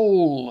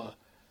soul,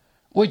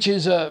 which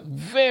is a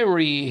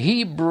very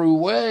Hebrew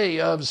way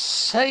of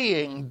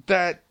saying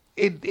that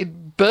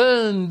it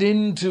burned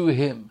into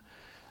him.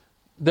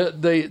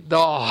 The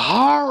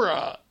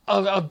horror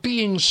of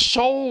being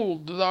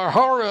sold, the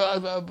horror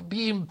of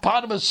being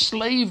part of a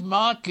slave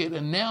market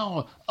and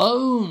now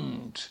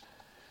owned.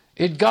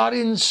 It got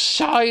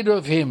inside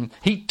of him.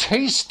 He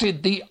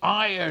tasted the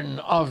iron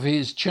of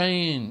his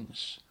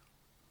chains.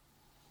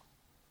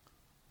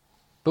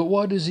 But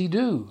what does he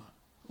do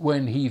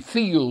when he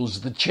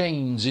feels the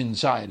chains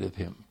inside of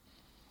him?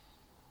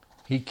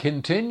 He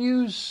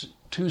continues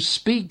to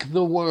speak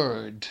the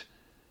word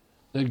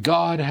that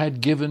God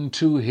had given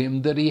to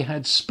him, that he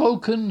had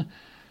spoken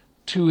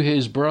to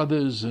his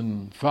brothers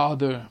and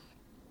father.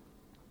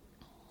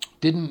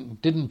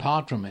 Didn't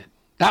part from it.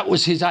 That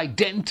was his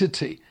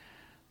identity.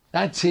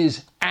 That's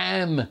his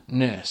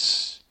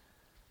amness.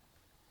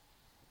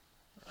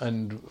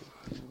 And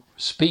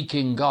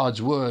speaking God's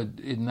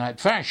word in that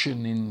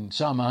fashion, in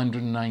Psalm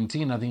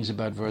 119, I think it's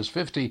about verse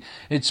 50,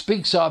 it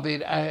speaks of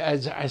it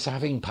as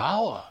having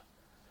power.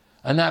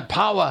 And that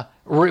power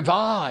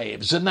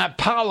revives, and that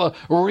power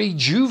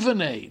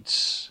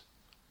rejuvenates.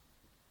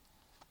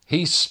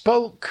 He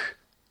spoke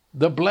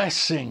the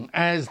blessing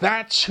as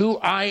that's who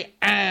I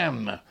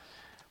am.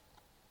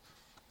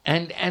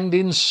 And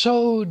in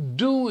so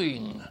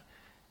doing,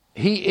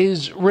 he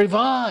is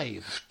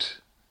revived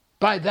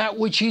by that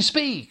which he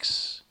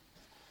speaks.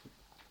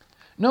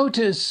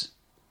 Notice,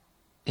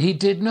 he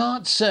did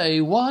not say,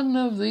 one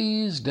of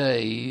these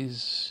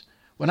days,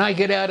 when I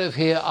get out of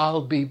here,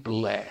 I'll be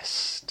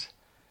blessed.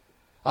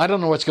 I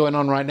don't know what's going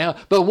on right now,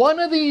 but one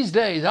of these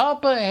days,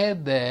 up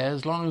ahead there,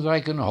 as long as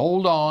I can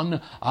hold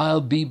on, I'll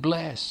be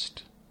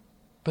blessed.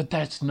 But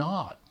that's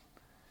not.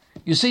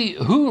 You see,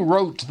 who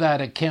wrote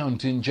that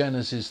account in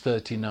Genesis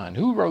 39?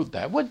 Who wrote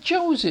that? Well,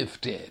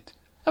 Joseph did.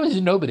 I mean,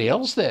 there's nobody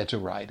else there to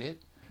write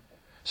it.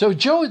 So,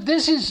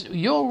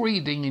 you're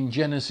reading in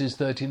Genesis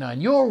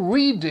 39. You're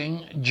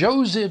reading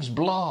Joseph's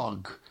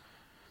blog.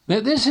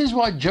 Now, this is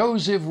what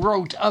Joseph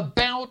wrote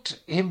about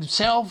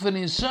himself and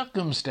his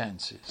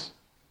circumstances.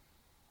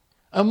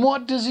 And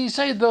what does he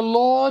say? The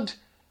Lord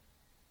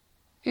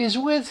is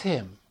with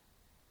him.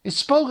 It's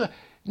spoken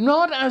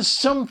not as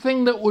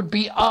something that would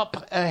be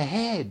up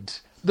ahead.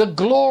 The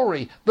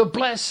glory, the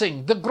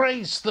blessing, the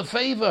grace, the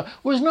favor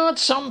was not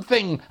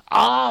something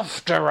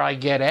after I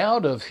get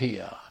out of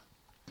here.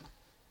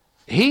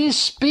 He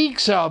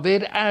speaks of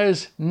it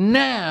as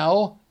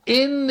now,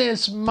 in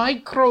this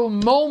micro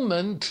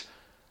moment,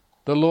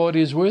 the Lord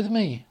is with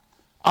me.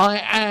 I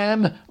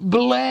am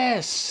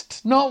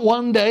blessed. Not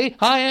one day,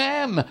 I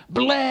am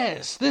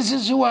blessed. This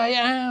is who I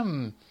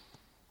am.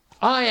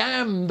 I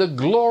am the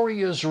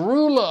glorious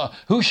ruler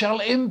who shall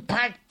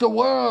impact the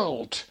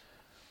world.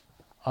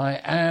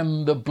 I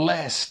am the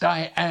blessed.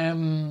 I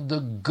am the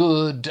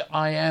good.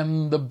 I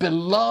am the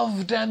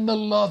beloved and the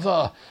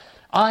lover.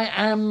 I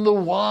am the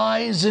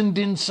wise and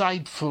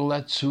insightful.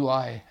 That's who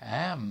I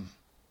am.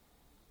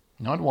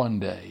 Not one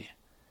day.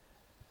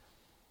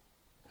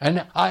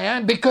 And I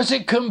am because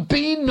it can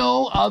be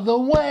no other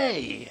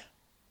way.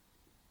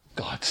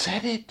 God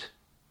said it.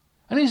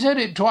 And he said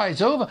it twice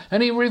over.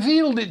 And he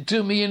revealed it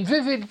to me in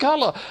vivid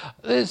color.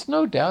 There's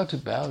no doubt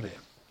about it.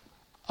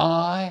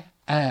 I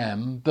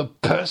am the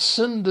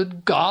person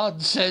that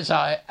God says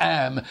I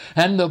am.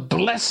 And the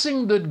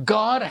blessing that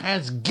God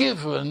has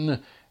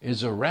given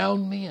is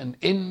around me and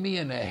in me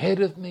and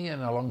ahead of me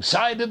and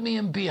alongside of me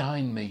and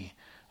behind me.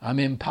 I'm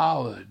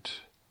empowered.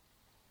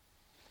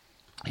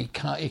 It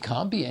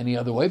can't be any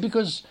other way,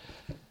 because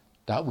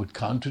that would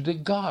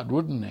contradict God,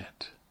 wouldn't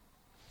it?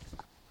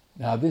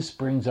 Now, this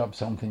brings up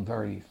something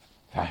very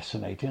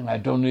fascinating. I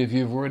don't know if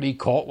you've already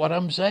caught what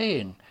I'm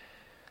saying.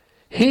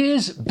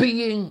 His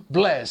being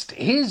blessed,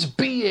 his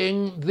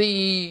being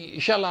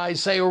the, shall I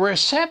say,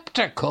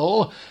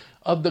 receptacle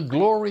of the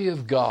glory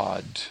of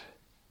God.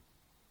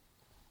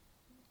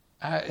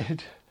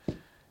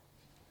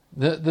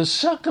 The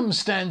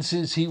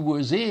circumstances he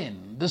was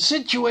in, the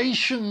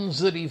situations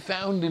that he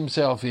found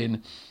himself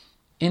in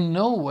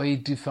no way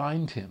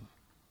defined him.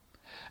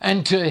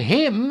 And to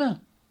him,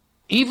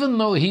 even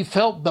though he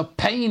felt the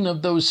pain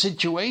of those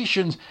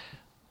situations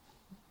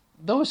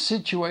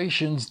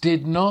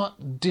did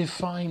not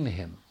define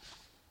him.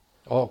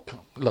 Oh,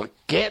 look,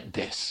 get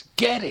this,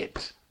 get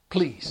it,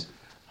 please.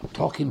 I'm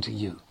talking to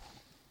you.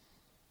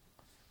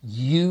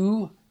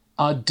 You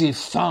are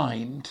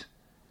defined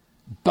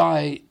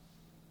by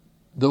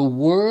the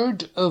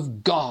Word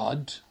of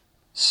God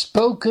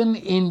spoken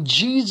in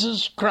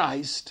Jesus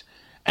Christ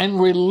and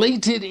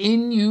related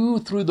in you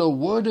through the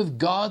Word of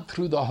God,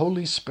 through the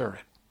Holy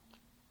Spirit.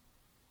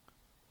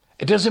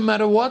 It doesn't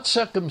matter what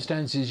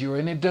circumstances you're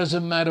in. It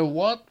doesn't matter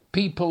what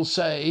people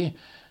say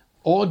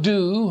or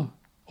do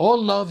or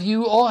love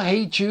you or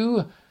hate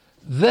you.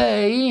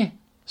 The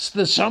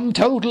sum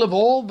total of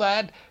all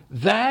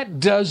that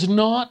does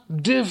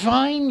not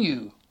define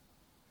you.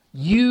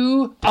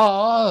 You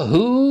are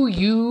who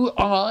you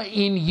are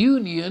in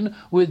union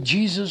with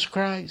Jesus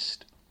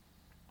Christ.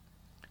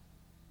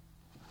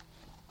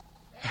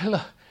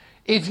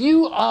 If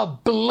you are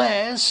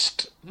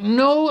blessed,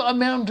 no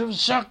amount of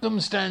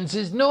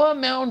circumstances, no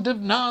amount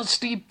of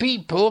nasty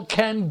people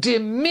can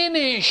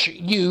diminish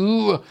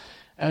you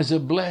as a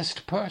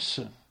blessed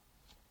person.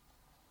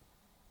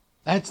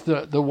 That's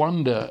the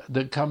wonder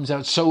that comes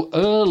out so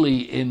early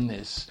in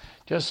this.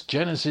 Just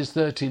Genesis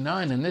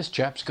 39, and this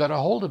chap's got a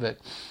hold of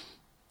it.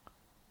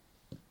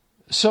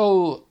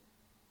 So,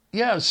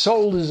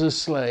 sold as a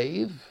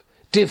slave,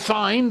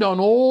 defined on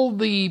all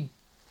the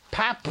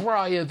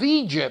papyri of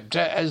Egypt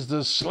as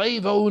the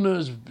slave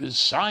owners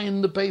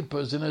signed the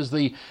papers and as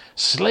the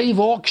slave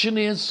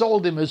auctioneers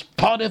sold him, as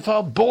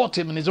Potiphar bought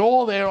him, and it's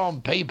all there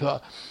on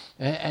paper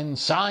and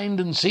signed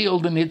and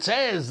sealed, and it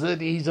says that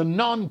he's a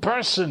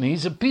non-person,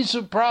 he's a piece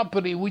of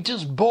property, we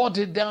just bought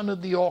it down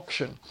at the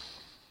auction.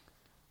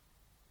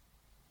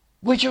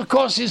 Which, of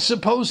course, is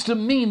supposed to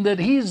mean that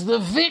he's the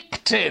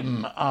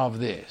victim of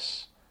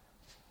this.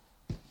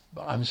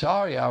 But I'm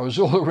sorry, I was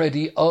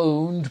already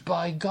owned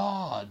by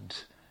God.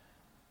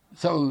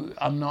 So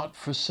I'm not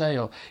for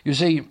sale. You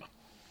see,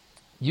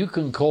 you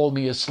can call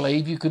me a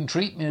slave, you can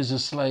treat me as a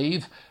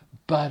slave,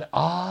 but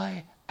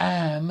I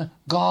am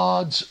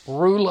God's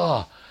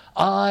ruler.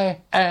 I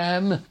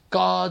am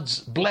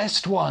God's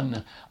blessed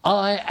one.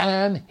 I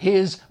am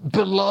his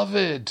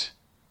beloved.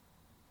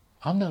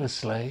 I'm not a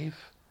slave.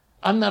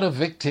 I'm not a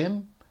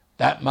victim.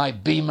 That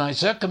might be my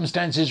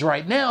circumstances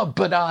right now,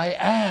 but I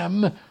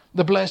am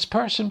the blessed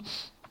person.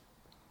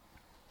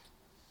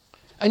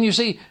 And you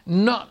see,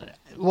 not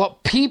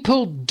what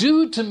people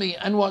do to me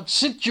and what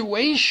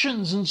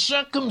situations and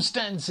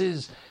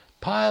circumstances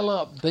pile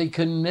up, they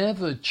can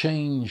never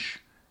change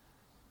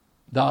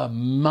the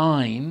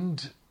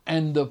mind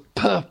and the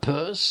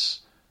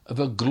purpose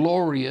of a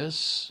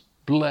glorious,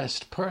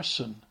 blessed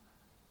person.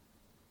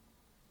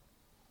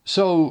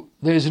 So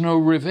there's no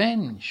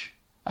revenge.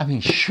 I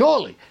mean,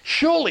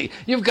 surely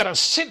you've got to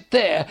sit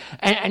there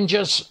and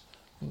just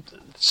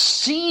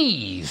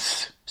seethe,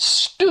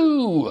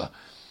 stew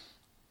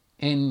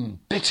in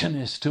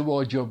bitterness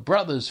toward your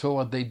brothers for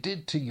what they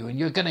did to you, and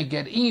you're going to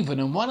get even,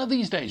 and one of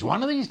these days,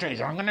 I'm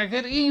going to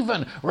get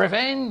even,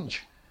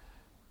 revenge.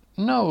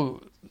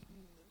 No,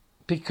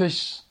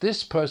 because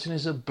this person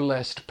is a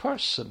blessed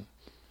person.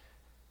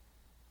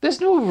 There's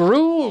no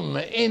room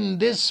in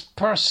this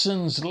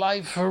person's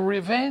life for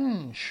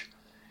revenge.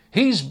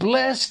 He's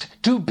blessed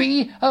to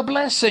be a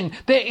blessing.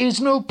 There is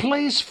no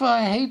place for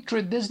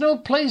hatred. There's no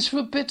place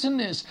for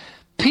bitterness.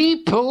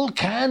 People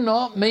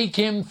cannot make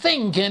him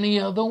think any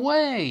other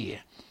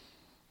way.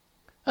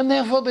 And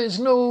therefore there's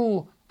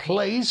no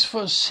place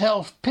for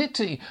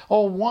self-pity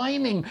or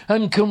whining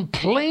and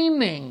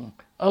complaining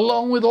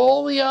along with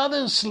all the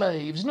other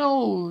slaves.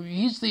 No,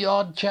 he's the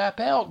odd chap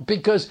out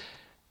because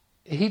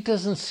he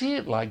doesn't see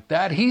it like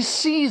that. He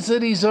sees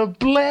that he's a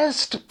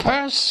blessed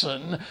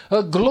person,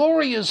 a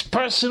glorious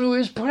person who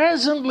is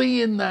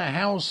presently in the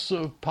house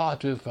of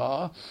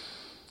Potiphar.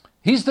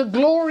 He's the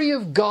glory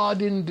of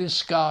God in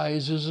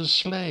disguise as a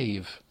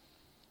slave.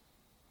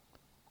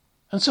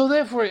 And so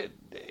therefore it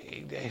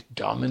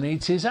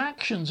dominates his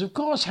actions. Of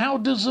course, how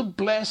does a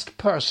blessed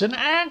person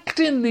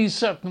act in these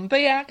circumstances?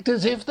 They act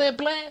as if they're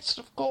blessed,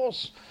 of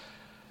course.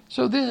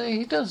 So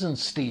he doesn't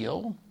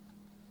steal.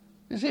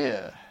 He's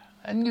here.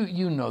 And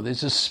you know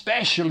this,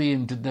 especially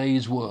in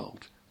today's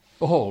world.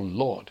 Oh,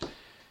 Lord. It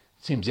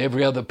seems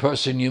every other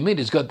person you meet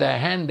has got their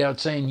hand out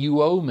saying,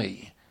 you owe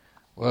me.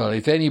 Well,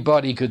 if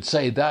anybody could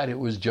say that, it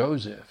was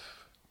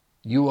Joseph.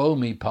 You owe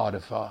me,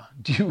 Potiphar.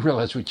 Do you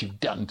realize what you've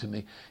done to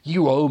me?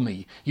 You owe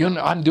me.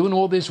 I'm doing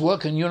all this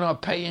work and you're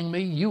not paying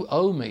me? You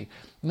owe me.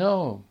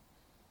 No.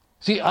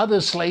 See,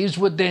 other slaves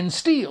would then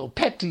steal,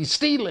 petty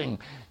stealing,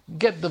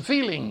 get the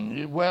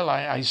feeling, well,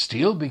 I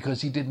steal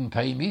because he didn't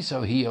pay me,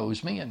 so he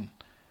owes me. And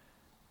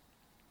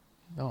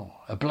no,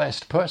 a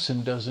blessed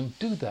person doesn't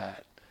do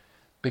that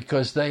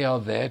because they are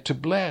there to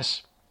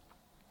bless.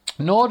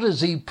 Nor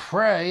does he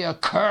pray a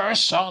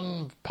curse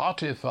on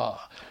Potiphar.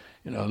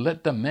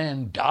 Let the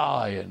man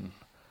die. And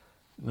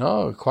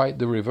no, quite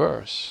the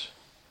reverse.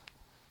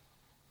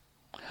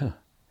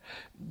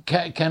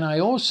 Can I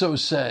also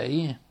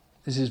say,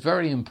 this is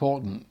very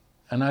important,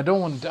 and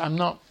I'm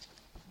not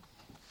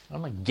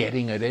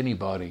getting at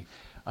anybody.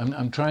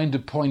 I'm trying to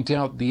point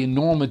out the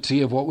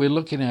enormity of what we're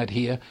looking at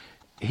here.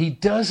 He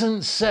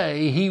doesn't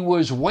say he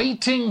was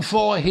waiting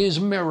for his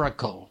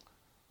miracle.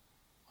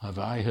 Have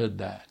I heard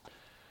that?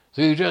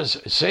 So you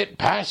just sit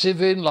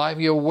passive in life,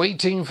 you're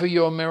waiting for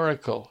your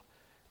miracle.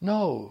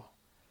 No.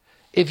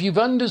 If you've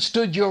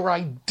understood your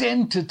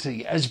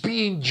identity as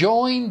being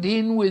joined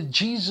in with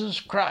Jesus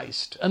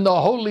Christ and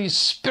the Holy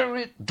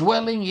Spirit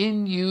dwelling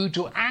in you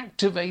to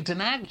activate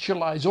and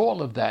actualize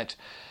all of that,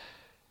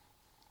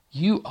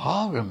 you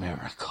are a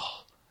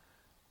miracle.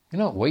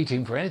 You're not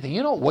waiting for anything.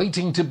 You're not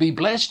waiting to be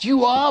blessed.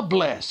 You are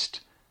blessed.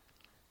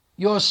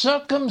 Your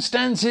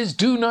circumstances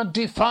do not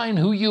define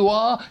who you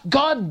are.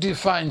 God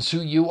defines who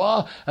you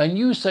are, and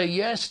you say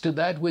yes to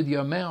that with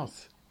your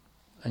mouth,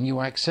 and you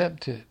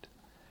accept it.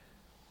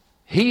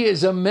 He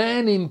is a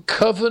man in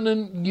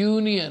covenant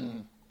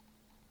union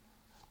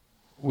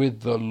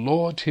with the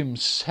Lord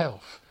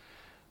himself.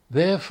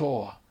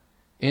 Therefore,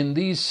 in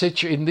this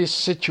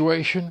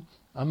situation,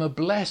 I'm a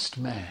blessed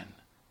man.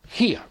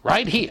 Here,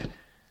 right here,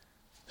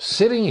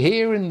 sitting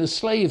here in the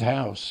slave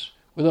house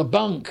with a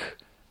bunk.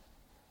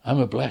 I'm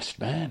a blessed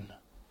man.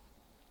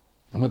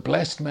 I'm a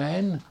blessed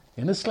man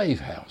in a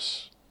slave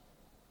house.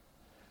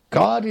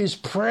 God is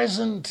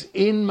present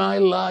in my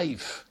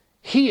life,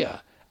 here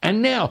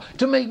and now,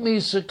 to make me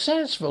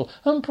successful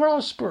and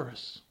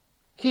prosperous.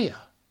 Here,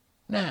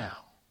 now.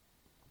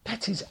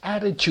 That's his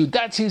attitude.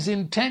 That's his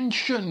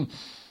intention.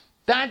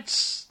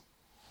 That's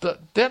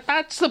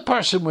the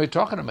person we're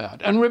talking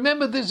about. And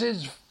remember,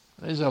 there's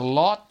a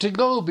lot to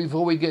go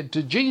before we get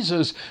to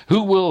Jesus,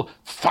 who will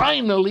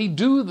finally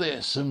do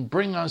this and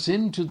bring us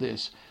into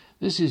this.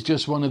 This is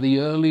just one of the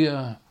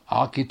earlier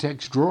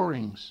architect's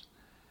drawings.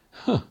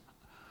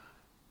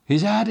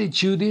 His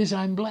attitude is,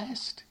 I'm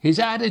blessed. His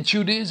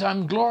attitude is,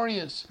 I'm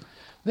glorious.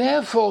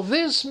 Therefore,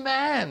 this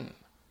man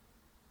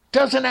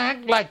doesn't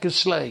act like a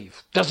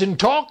slave, doesn't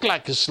talk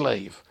like a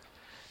slave.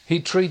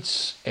 He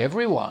treats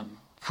everyone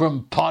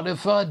From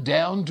Potiphar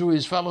down to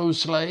his fellow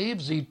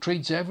slaves, he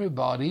treats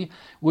everybody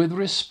with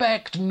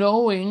respect,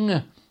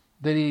 knowing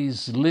that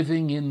he's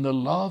living in the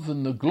love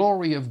and the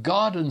glory of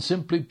God and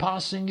simply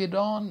passing it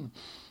on.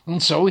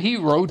 And so he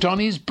wrote on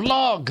his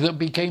blog that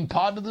became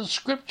part of the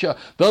scripture,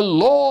 the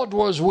Lord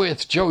was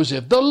with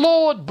Joseph. The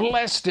Lord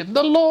blessed him.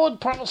 The Lord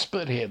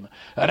prospered him.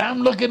 And I'm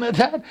looking at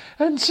that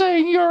and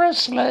saying, you're a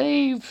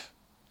slave.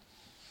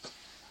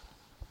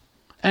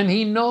 And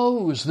he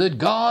knows that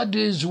God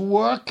is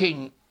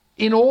working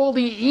in all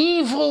the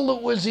evil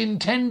that was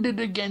intended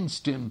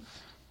against him.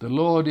 The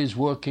Lord is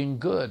working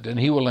good, and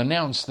he will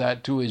announce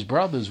that to his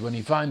brothers when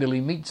he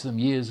finally meets them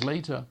years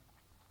later.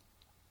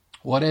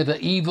 Whatever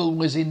evil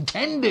was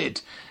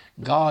intended,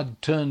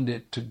 God turned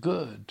it to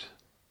good.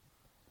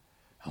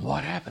 And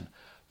what happened?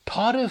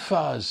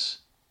 Potiphar's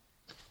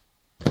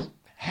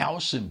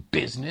house and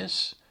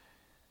business,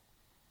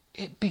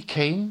 it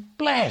became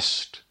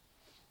blessed.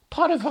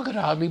 Potiphar could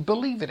hardly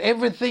believe it.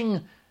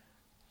 Everything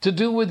to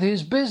do with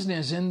his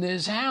business in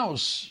this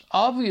house.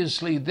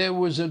 Obviously, there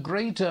was a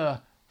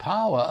greater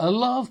power, a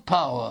love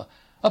power,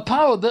 a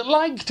power that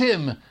liked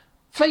him,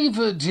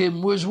 favored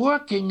him, was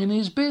working in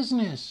his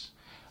business.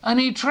 And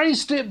he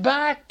traced it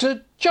back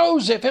to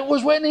Joseph. It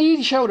was when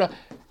he showed up.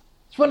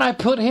 It's when I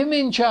put him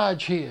in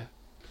charge here.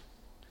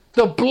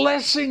 The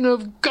blessing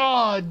of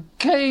God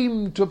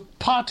came to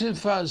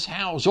Potiphar's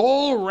house,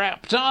 all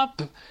wrapped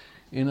up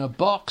in a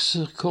box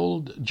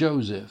called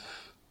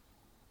Joseph.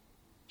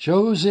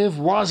 Joseph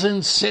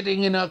wasn't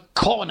sitting in a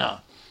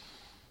corner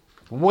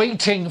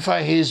waiting for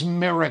his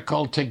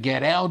miracle to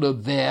get out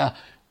of there.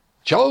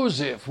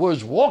 Joseph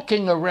was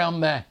walking around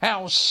the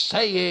house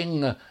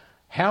saying,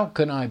 how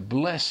can I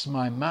bless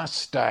my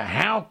master?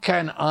 How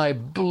can I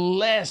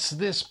bless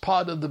this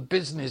part of the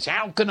business?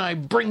 How can I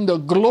bring the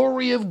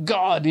glory of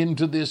God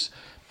into this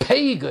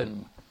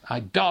pagan,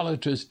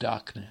 idolatrous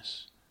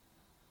darkness?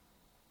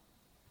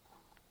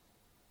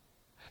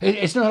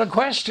 It's not a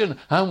question,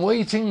 I'm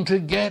waiting to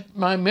get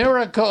my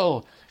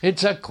miracle.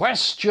 It's a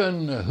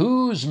question,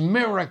 whose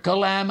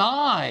miracle am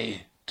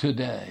I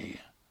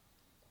today?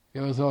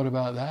 You ever thought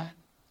about that?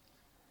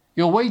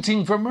 You're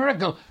waiting for a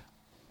miracle.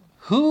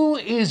 Who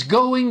is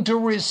going to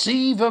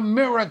receive a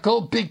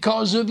miracle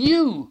because of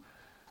you?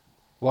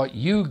 What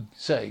you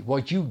say,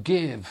 what you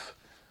give,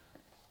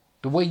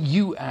 the way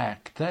you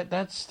act,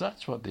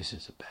 that's what this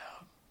is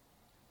about.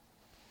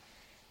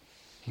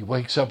 He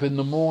wakes up in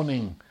the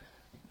morning.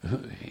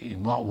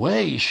 In what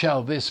way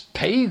shall this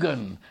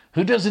pagan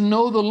who doesn't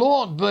know the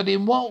Lord, but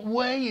in what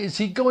way is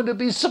he going to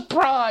be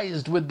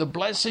surprised with the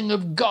blessing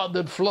of God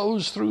that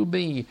flows through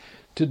me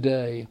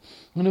today?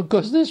 And of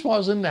course, this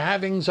wasn't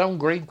having some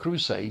great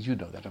crusade. You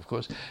know that, of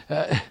course.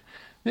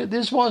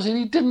 This wasn't,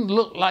 he didn't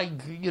look like,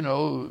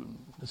 a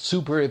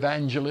super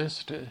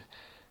evangelist.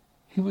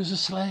 He was a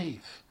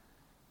slave.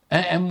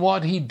 And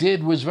what he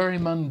did was very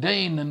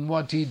mundane, and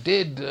what he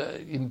did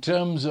in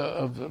terms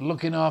of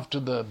looking after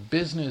the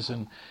business,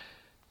 and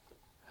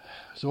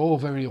it's all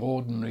very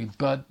ordinary,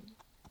 but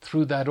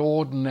through that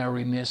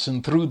ordinariness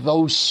and through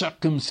those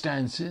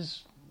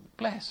circumstances,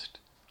 blessed.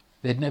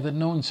 They'd never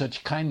known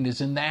such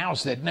kindness in the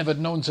house. They'd never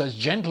known such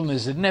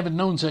gentleness. They'd never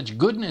known such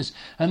goodness,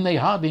 and they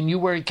hardly knew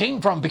where it came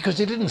from because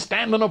he didn't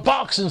stand on a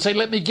box and say,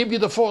 let me give you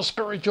the 4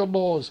 spiritual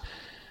laws.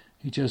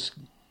 He just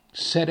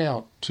set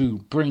out to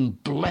bring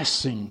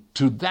blessing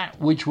to that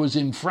which was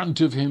in front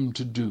of him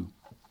to do.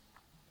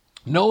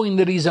 Knowing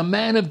that he's a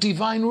man of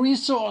divine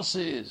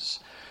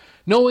resources.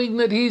 Knowing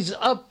that he's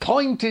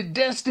appointed,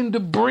 destined to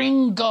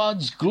bring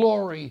God's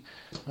glory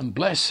and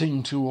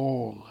blessing to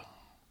all.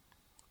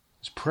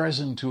 He's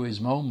present to his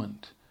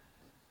moment.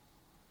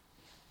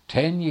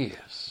 10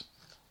 years.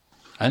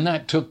 And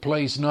that took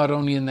place not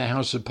only in the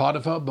house of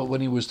Potiphar, but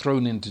when he was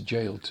thrown into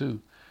jail too.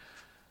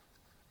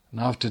 And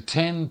after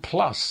 10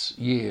 plus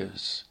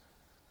years,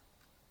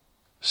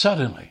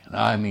 suddenly, and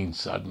I mean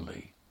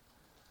suddenly,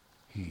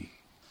 he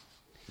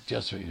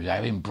was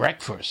having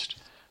breakfast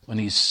when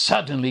he's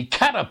suddenly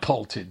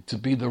catapulted to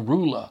be the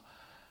ruler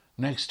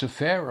next to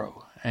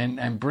Pharaoh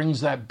and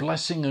brings that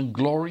blessing and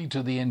glory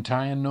to the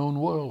entire known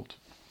world.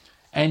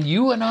 And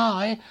you and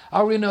I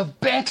are in a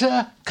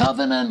better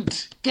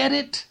covenant. Get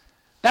it?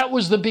 That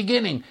was the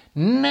beginning.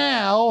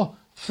 Now,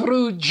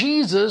 through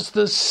Jesus,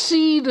 the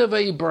seed of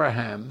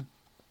Abraham,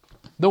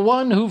 the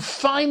one who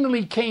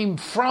finally came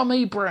from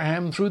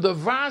Abraham through the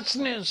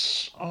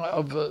vastness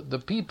of the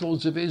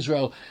peoples of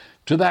Israel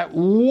to that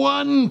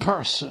one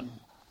person,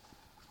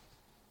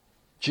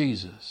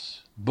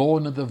 Jesus,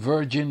 born of the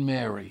Virgin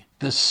Mary,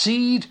 the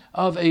seed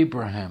of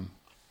Abraham.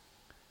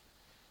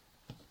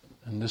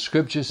 And the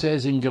scripture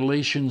says in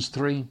Galatians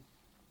 3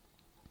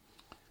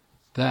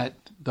 that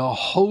the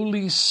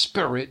Holy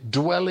Spirit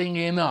dwelling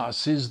in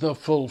us is the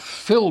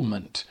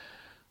fulfillment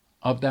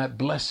of that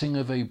blessing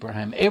of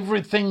Abraham.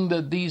 Everything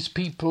that these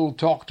people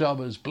talked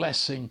of as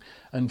blessing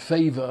and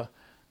favor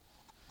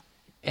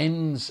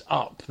ends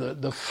up.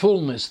 The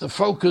fullness, the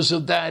focus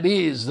of that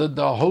is that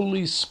the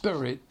Holy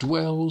Spirit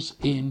dwells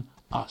in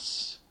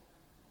us.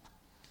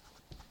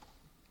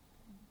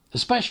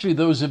 Especially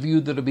those of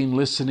you that have been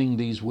listening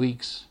these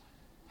weeks,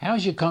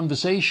 How's your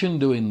conversation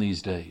doing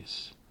these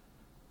days?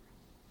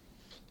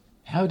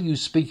 How do you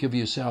speak of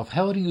yourself?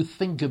 How do you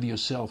think of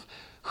yourself?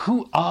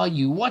 Who are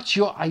you? What's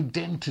your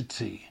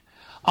identity?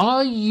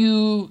 Are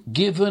you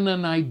given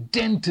an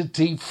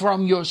identity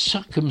from your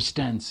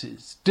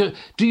circumstances? Do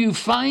you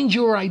find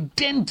your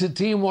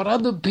identity in what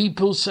other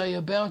people say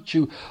about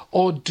you?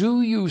 Or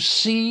do you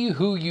see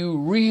who you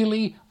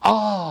really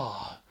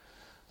are?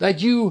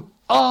 That you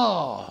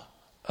are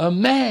a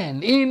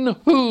man in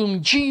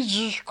whom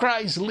Jesus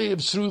Christ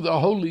lives through the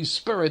Holy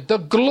Spirit. The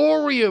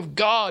glory of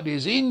God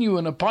is in you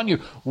and upon you.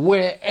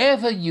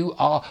 Wherever you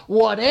are,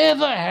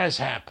 whatever has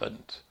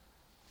happened,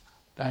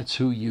 that's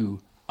who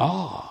you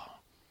are.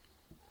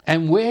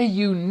 And where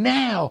you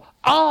now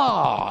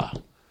are,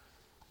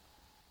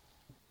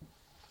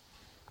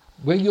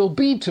 where you'll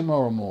be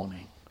tomorrow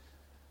morning,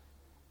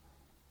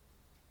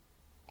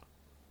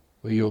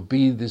 where you'll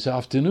be this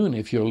afternoon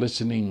if you're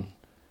listening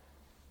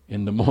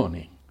in the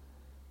morning.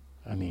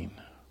 I mean,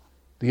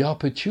 the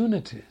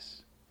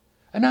opportunities.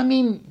 And I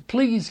mean,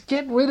 please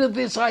get rid of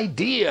this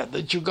idea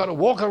that you've got to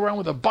walk around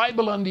with a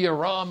Bible under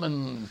your arm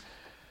and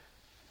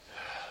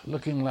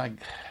looking like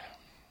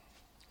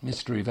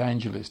Mr.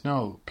 Evangelist.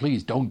 No,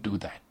 please don't do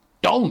that.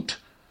 Don't!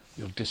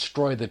 You'll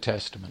destroy the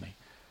testimony.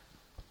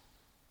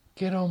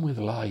 Get on with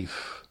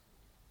life.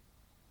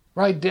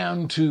 Right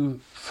down to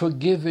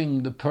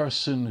forgiving the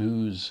person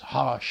who's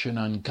harsh and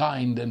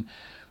unkind, and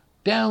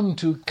down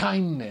to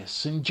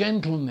kindness and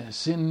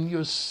gentleness in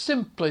your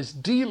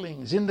simplest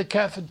dealings, in the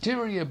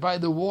cafeteria, by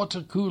the water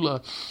cooler,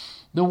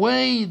 the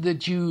way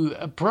that you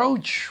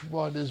approach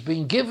what has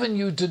been given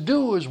you to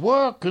do as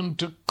work, and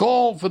to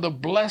call for the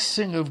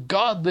blessing of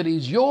God that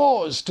is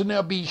yours to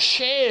now be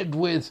shared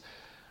with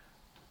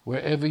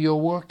wherever you're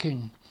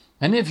working.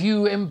 And if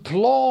you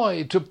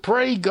employ to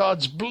pray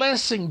God's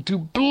blessing, to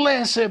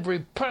bless every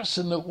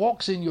person that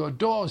walks in your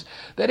doors,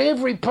 that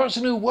every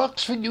person who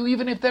works for you,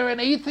 even if they're an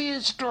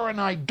atheist or an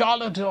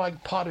idolater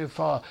like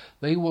Potiphar,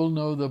 they will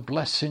know the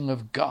blessing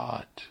of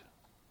God.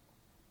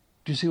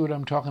 Do you see what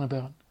I'm talking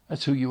about?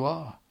 That's who you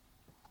are.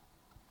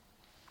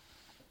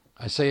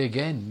 I say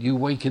again, you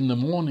wake in the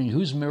morning,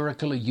 whose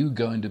miracle are you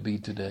going to be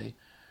today?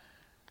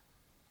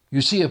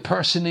 You see a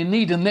person in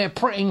need and they're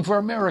praying for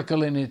a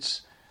miracle, and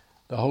it's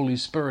the Holy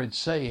Spirit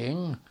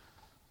saying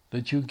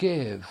that you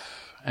give.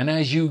 And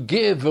as you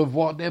give of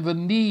whatever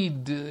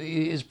need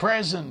is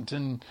present,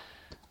 and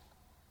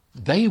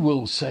they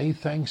will say,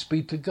 thanks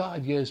be to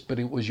God. Yes, but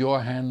it was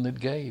your hand that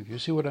gave. You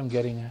see what I'm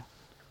getting at?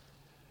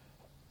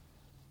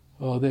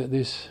 Oh,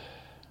 there's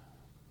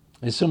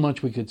so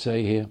much we could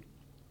say here.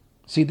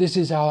 See, this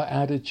is our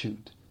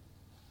attitude.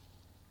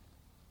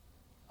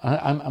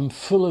 I'm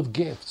full of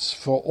gifts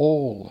for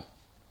all.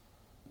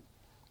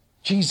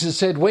 Jesus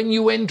said, when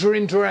you enter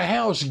into a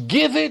house,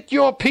 give it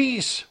your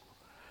peace.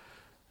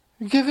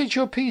 Give it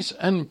your peace.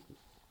 And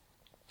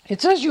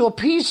it says your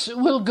peace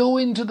will go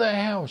into the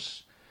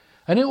house.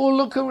 And it will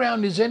look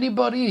around, is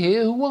anybody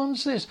here who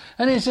wants this?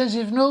 And it says,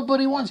 if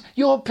nobody wants,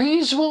 your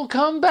peace will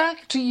come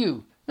back to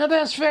you. Now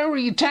that's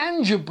very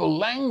tangible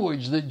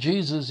language that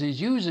Jesus is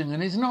using,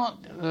 and it's not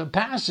a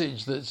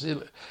passage that's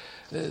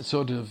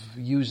sort of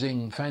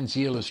using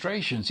fancy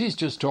illustrations. He's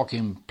just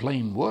talking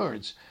plain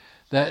words.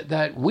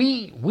 That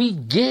we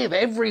give,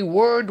 every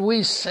word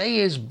we say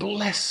is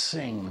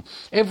blessing.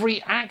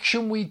 Every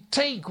action we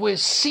take, we're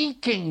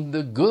seeking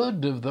the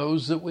good of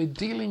those that we're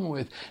dealing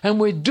with. And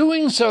we're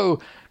doing so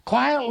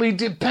quietly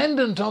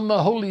dependent on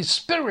the Holy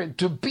Spirit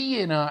to be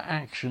in our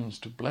actions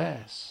to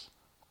bless.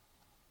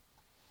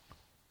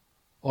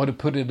 Or to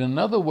put it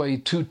another way,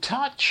 to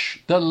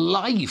touch the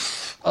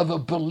life of a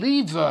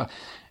believer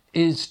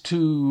is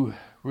to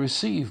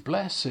receive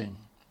blessing.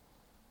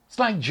 It's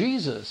like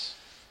Jesus.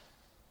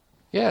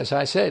 Yes,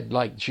 I said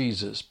like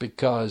Jesus,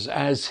 because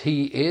as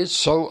he is,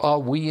 so are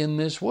we in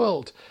this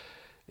world.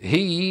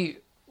 He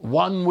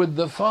one with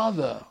the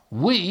Father.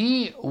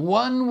 We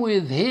one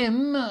with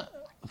him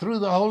through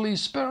the Holy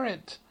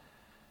Spirit.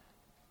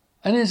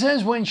 And it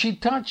says when she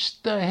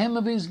touched the hem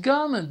of his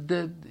garment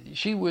that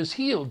she was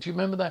healed. Do you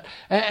remember that?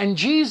 And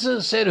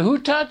Jesus said, who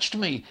touched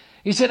me?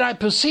 He said, I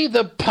perceive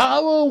the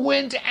power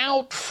went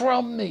out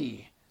from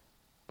me.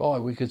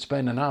 Boy, we could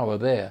spend an hour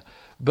there.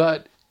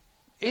 But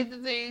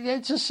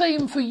it's the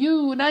same for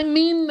you, and I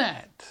mean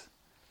that.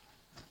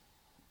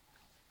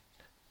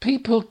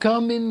 People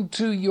come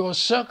into your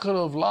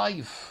circle of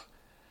life,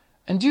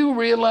 and do you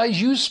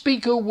realize you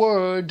speak a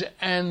word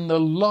and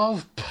the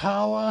love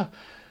power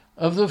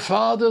of the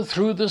Father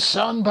through the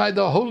Son by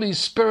the Holy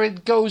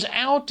Spirit goes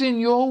out in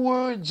your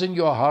words, and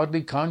you're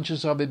hardly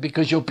conscious of it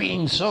because you're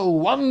being so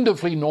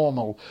wonderfully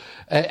normal.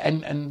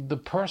 And the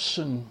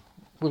person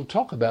will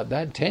talk about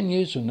that 10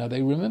 years from now.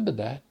 They remember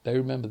that.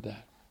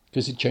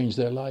 Because it changed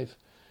their life.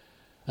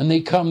 And they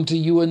come to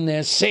you and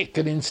they're sick,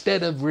 and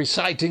instead of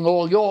reciting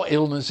all your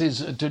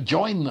illnesses to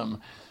join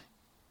them,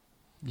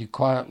 you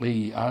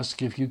quietly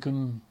ask if you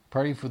can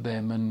pray for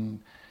them, and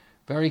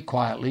very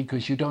quietly,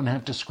 because you don't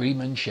have to scream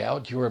and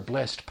shout, you're a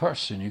blessed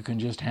person. You can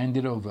just hand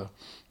it over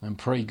and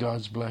pray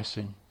God's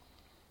blessing.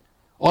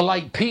 Or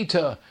like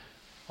Peter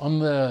on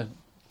the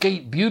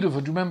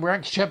beautiful. Do you remember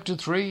Acts chapter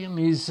 3? And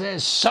he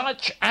says,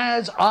 such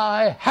as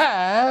I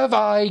have,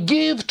 I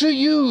give to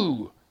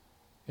you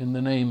in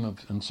the name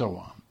of, and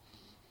so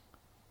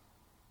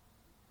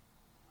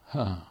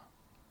on.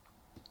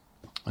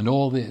 And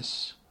all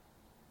this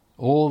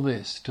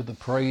to the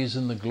praise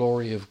and the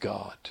glory of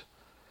God.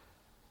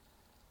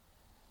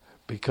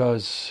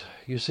 Because,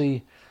 you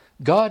see,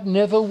 God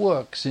never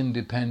works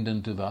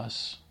independent of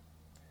us.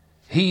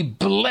 He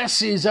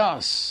blesses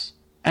us.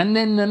 And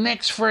then the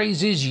next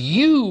phrase is,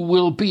 you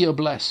will be a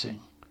blessing.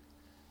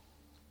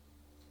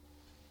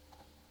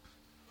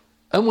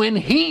 And when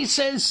he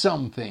says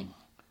something,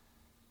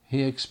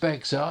 he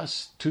expects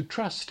us to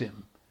trust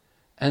him.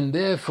 And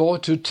therefore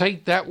to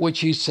take that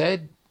which he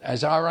said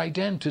as our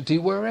identity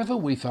wherever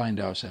we find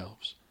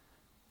ourselves.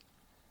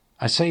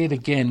 I say it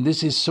again,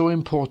 this is so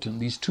important,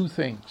 these two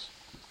things.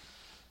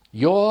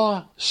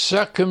 Your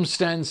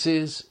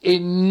circumstances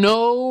in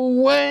no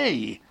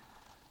way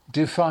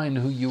define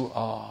who you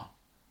are.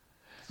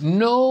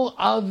 No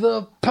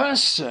other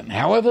person,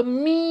 however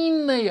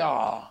mean they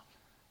are,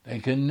 they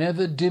can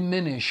never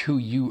diminish who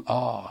you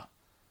are.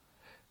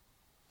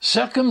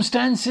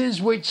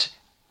 Circumstances which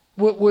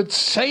would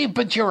say,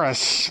 but you're a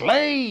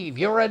slave,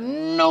 you're a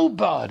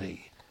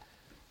nobody.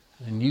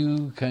 And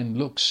you can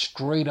look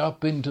straight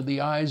up into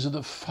the eyes of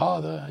the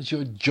Father as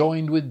you're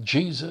joined with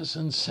Jesus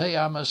and say,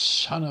 I'm a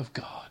son of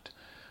God,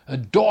 a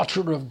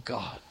daughter of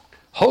God.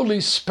 Holy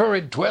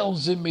Spirit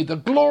dwells in me, the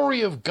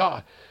glory of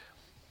God.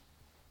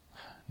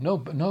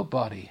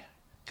 Nobody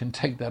can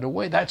take that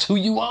away. That's who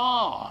you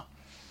are,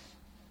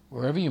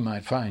 wherever you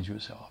might find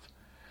yourself.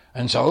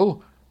 And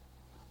so,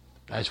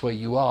 that's where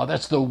you are.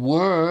 That's the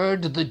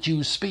word that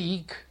you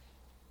speak.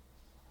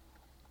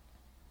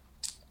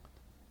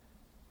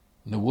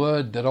 The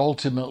word that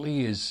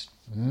ultimately is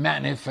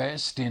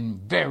manifest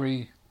in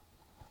very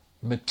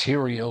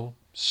material,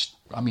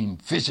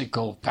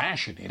 physical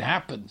fashion. It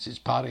happens. It's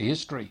part of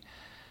history.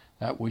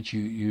 That which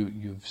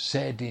you've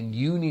said in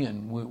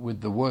union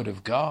with the word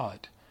of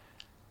God.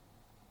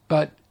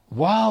 But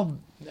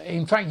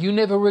in fact, you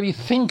never really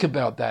think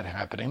about that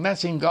happening.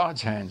 That's in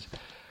God's hands.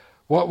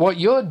 What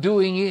you're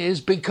doing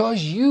is,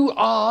 because you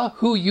are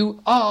who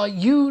you are,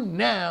 you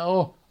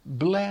now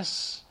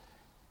bless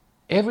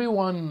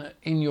everyone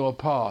in your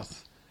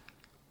path.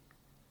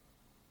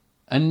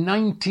 And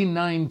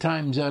 99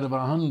 times out of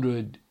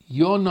 100,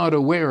 you're not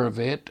aware of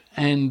it,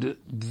 and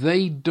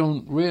they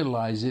don't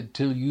realize it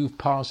till you've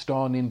passed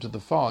on into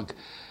the fog.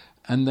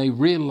 And they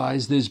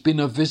realize there's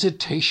been a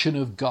visitation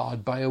of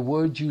God by a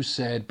word you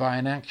said, by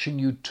an action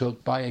you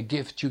took, by a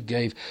gift you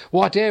gave,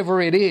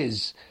 whatever it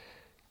is.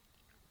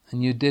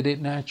 And you did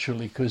it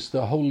naturally because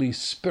the Holy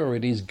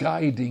Spirit is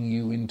guiding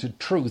you into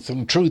truth.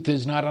 And truth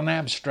is not an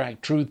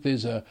abstract. Truth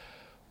is a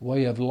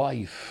way of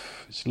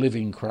life. It's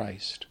living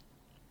Christ.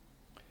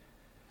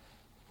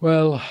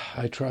 Well,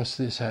 I trust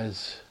this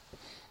has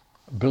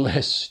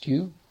blessed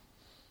you.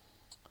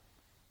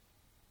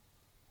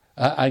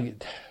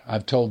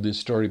 I've told this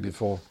story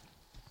before,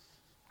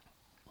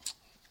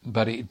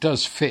 but it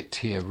does fit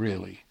here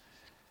really.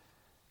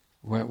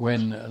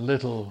 When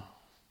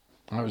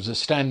I was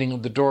standing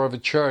at the door of a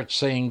church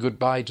saying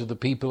goodbye to the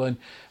people, and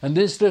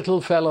this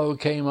little fellow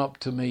came up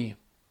to me,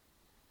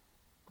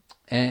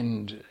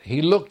 and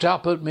he looked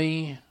up at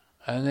me,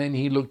 and then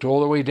he looked all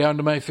the way down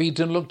to my feet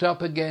and looked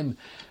up again,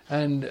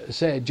 and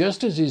said,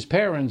 just as his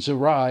parents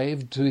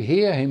arrived to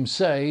hear him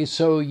say,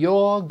 so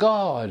you're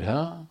God,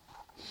 huh?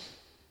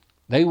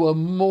 They were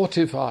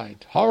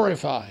mortified,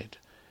 horrified.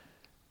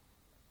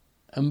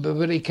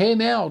 But he came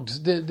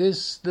out,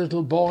 this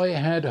little boy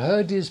had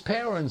heard his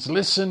parents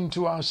listen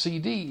to our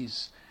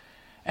CDs.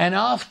 And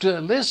after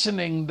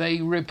listening,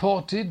 they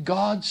reported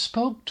God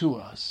spoke to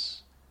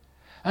us.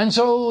 And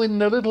so in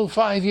the little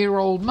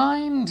 5-year-old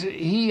mind,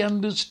 he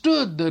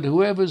understood that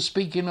whoever's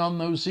speaking on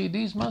those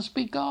CDs must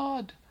be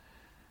God.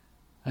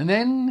 And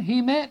then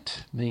he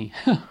met me.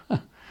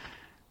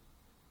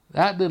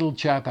 That little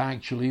chap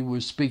actually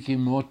was speaking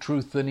more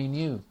truth than he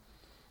knew.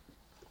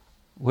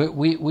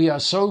 We are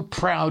so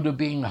proud of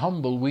being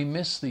humble, we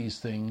miss these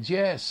things.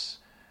 Yes,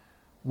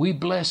 we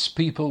bless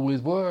people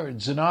with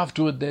words, and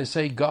afterward they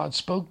say, God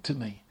spoke to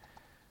me.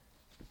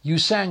 You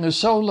sang a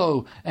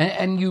solo,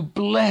 and you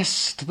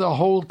blessed the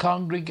whole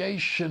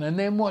congregation, and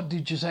then what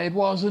did you say? It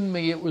wasn't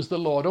me, it was the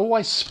Lord. Oh,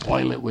 I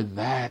spoil it with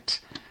that.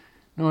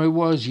 No, it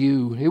was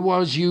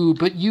you,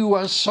 but you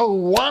are so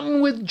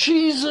one with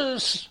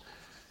Jesus.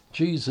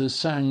 Jesus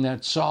sang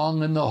that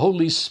song, and the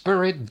Holy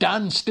Spirit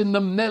danced in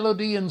the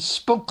melody and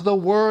spoke the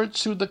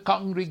words through the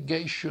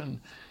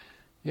congregation.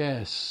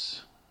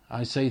 Yes,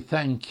 I say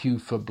thank you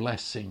for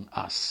blessing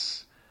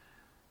us.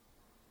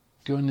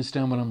 Do you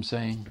understand what I'm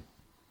saying?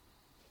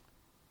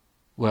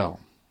 Well,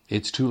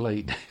 it's too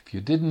late. If you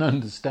didn't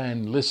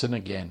understand, listen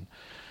again.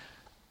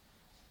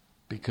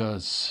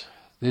 Because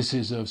this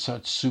is of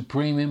such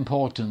supreme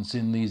importance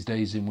in these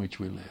days in which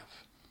we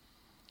live.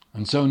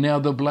 And so now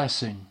the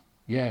blessing.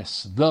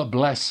 Yes, the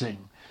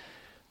blessing,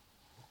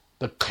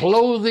 the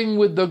clothing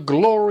with the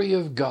glory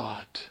of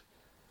God,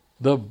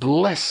 the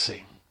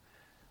blessing.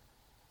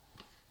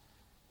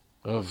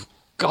 of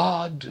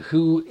God,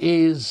 who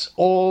is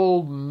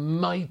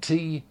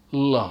almighty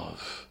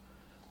love,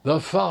 the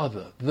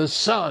Father, the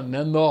Son,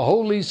 and the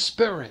Holy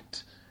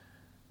Spirit,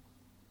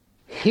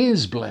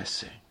 His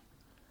blessing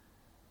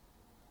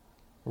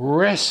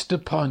rest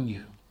upon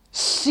you,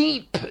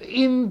 seep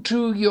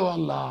into your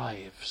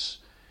lives,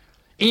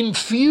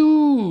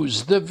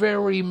 infuse the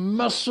very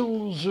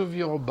muscles of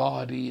your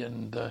body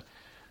and the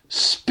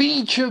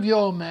speech of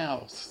your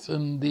mouth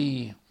and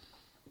the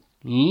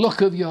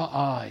look of your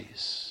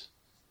eyes,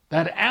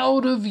 that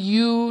out of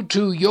you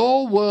to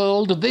your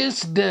world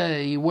this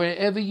day,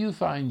 wherever you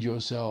find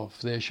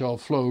yourself, there shall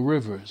flow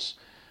rivers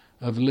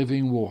of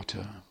living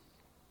water.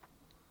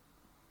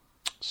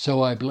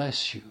 So I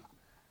bless you.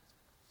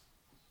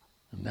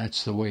 And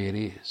that's the way it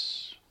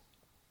is.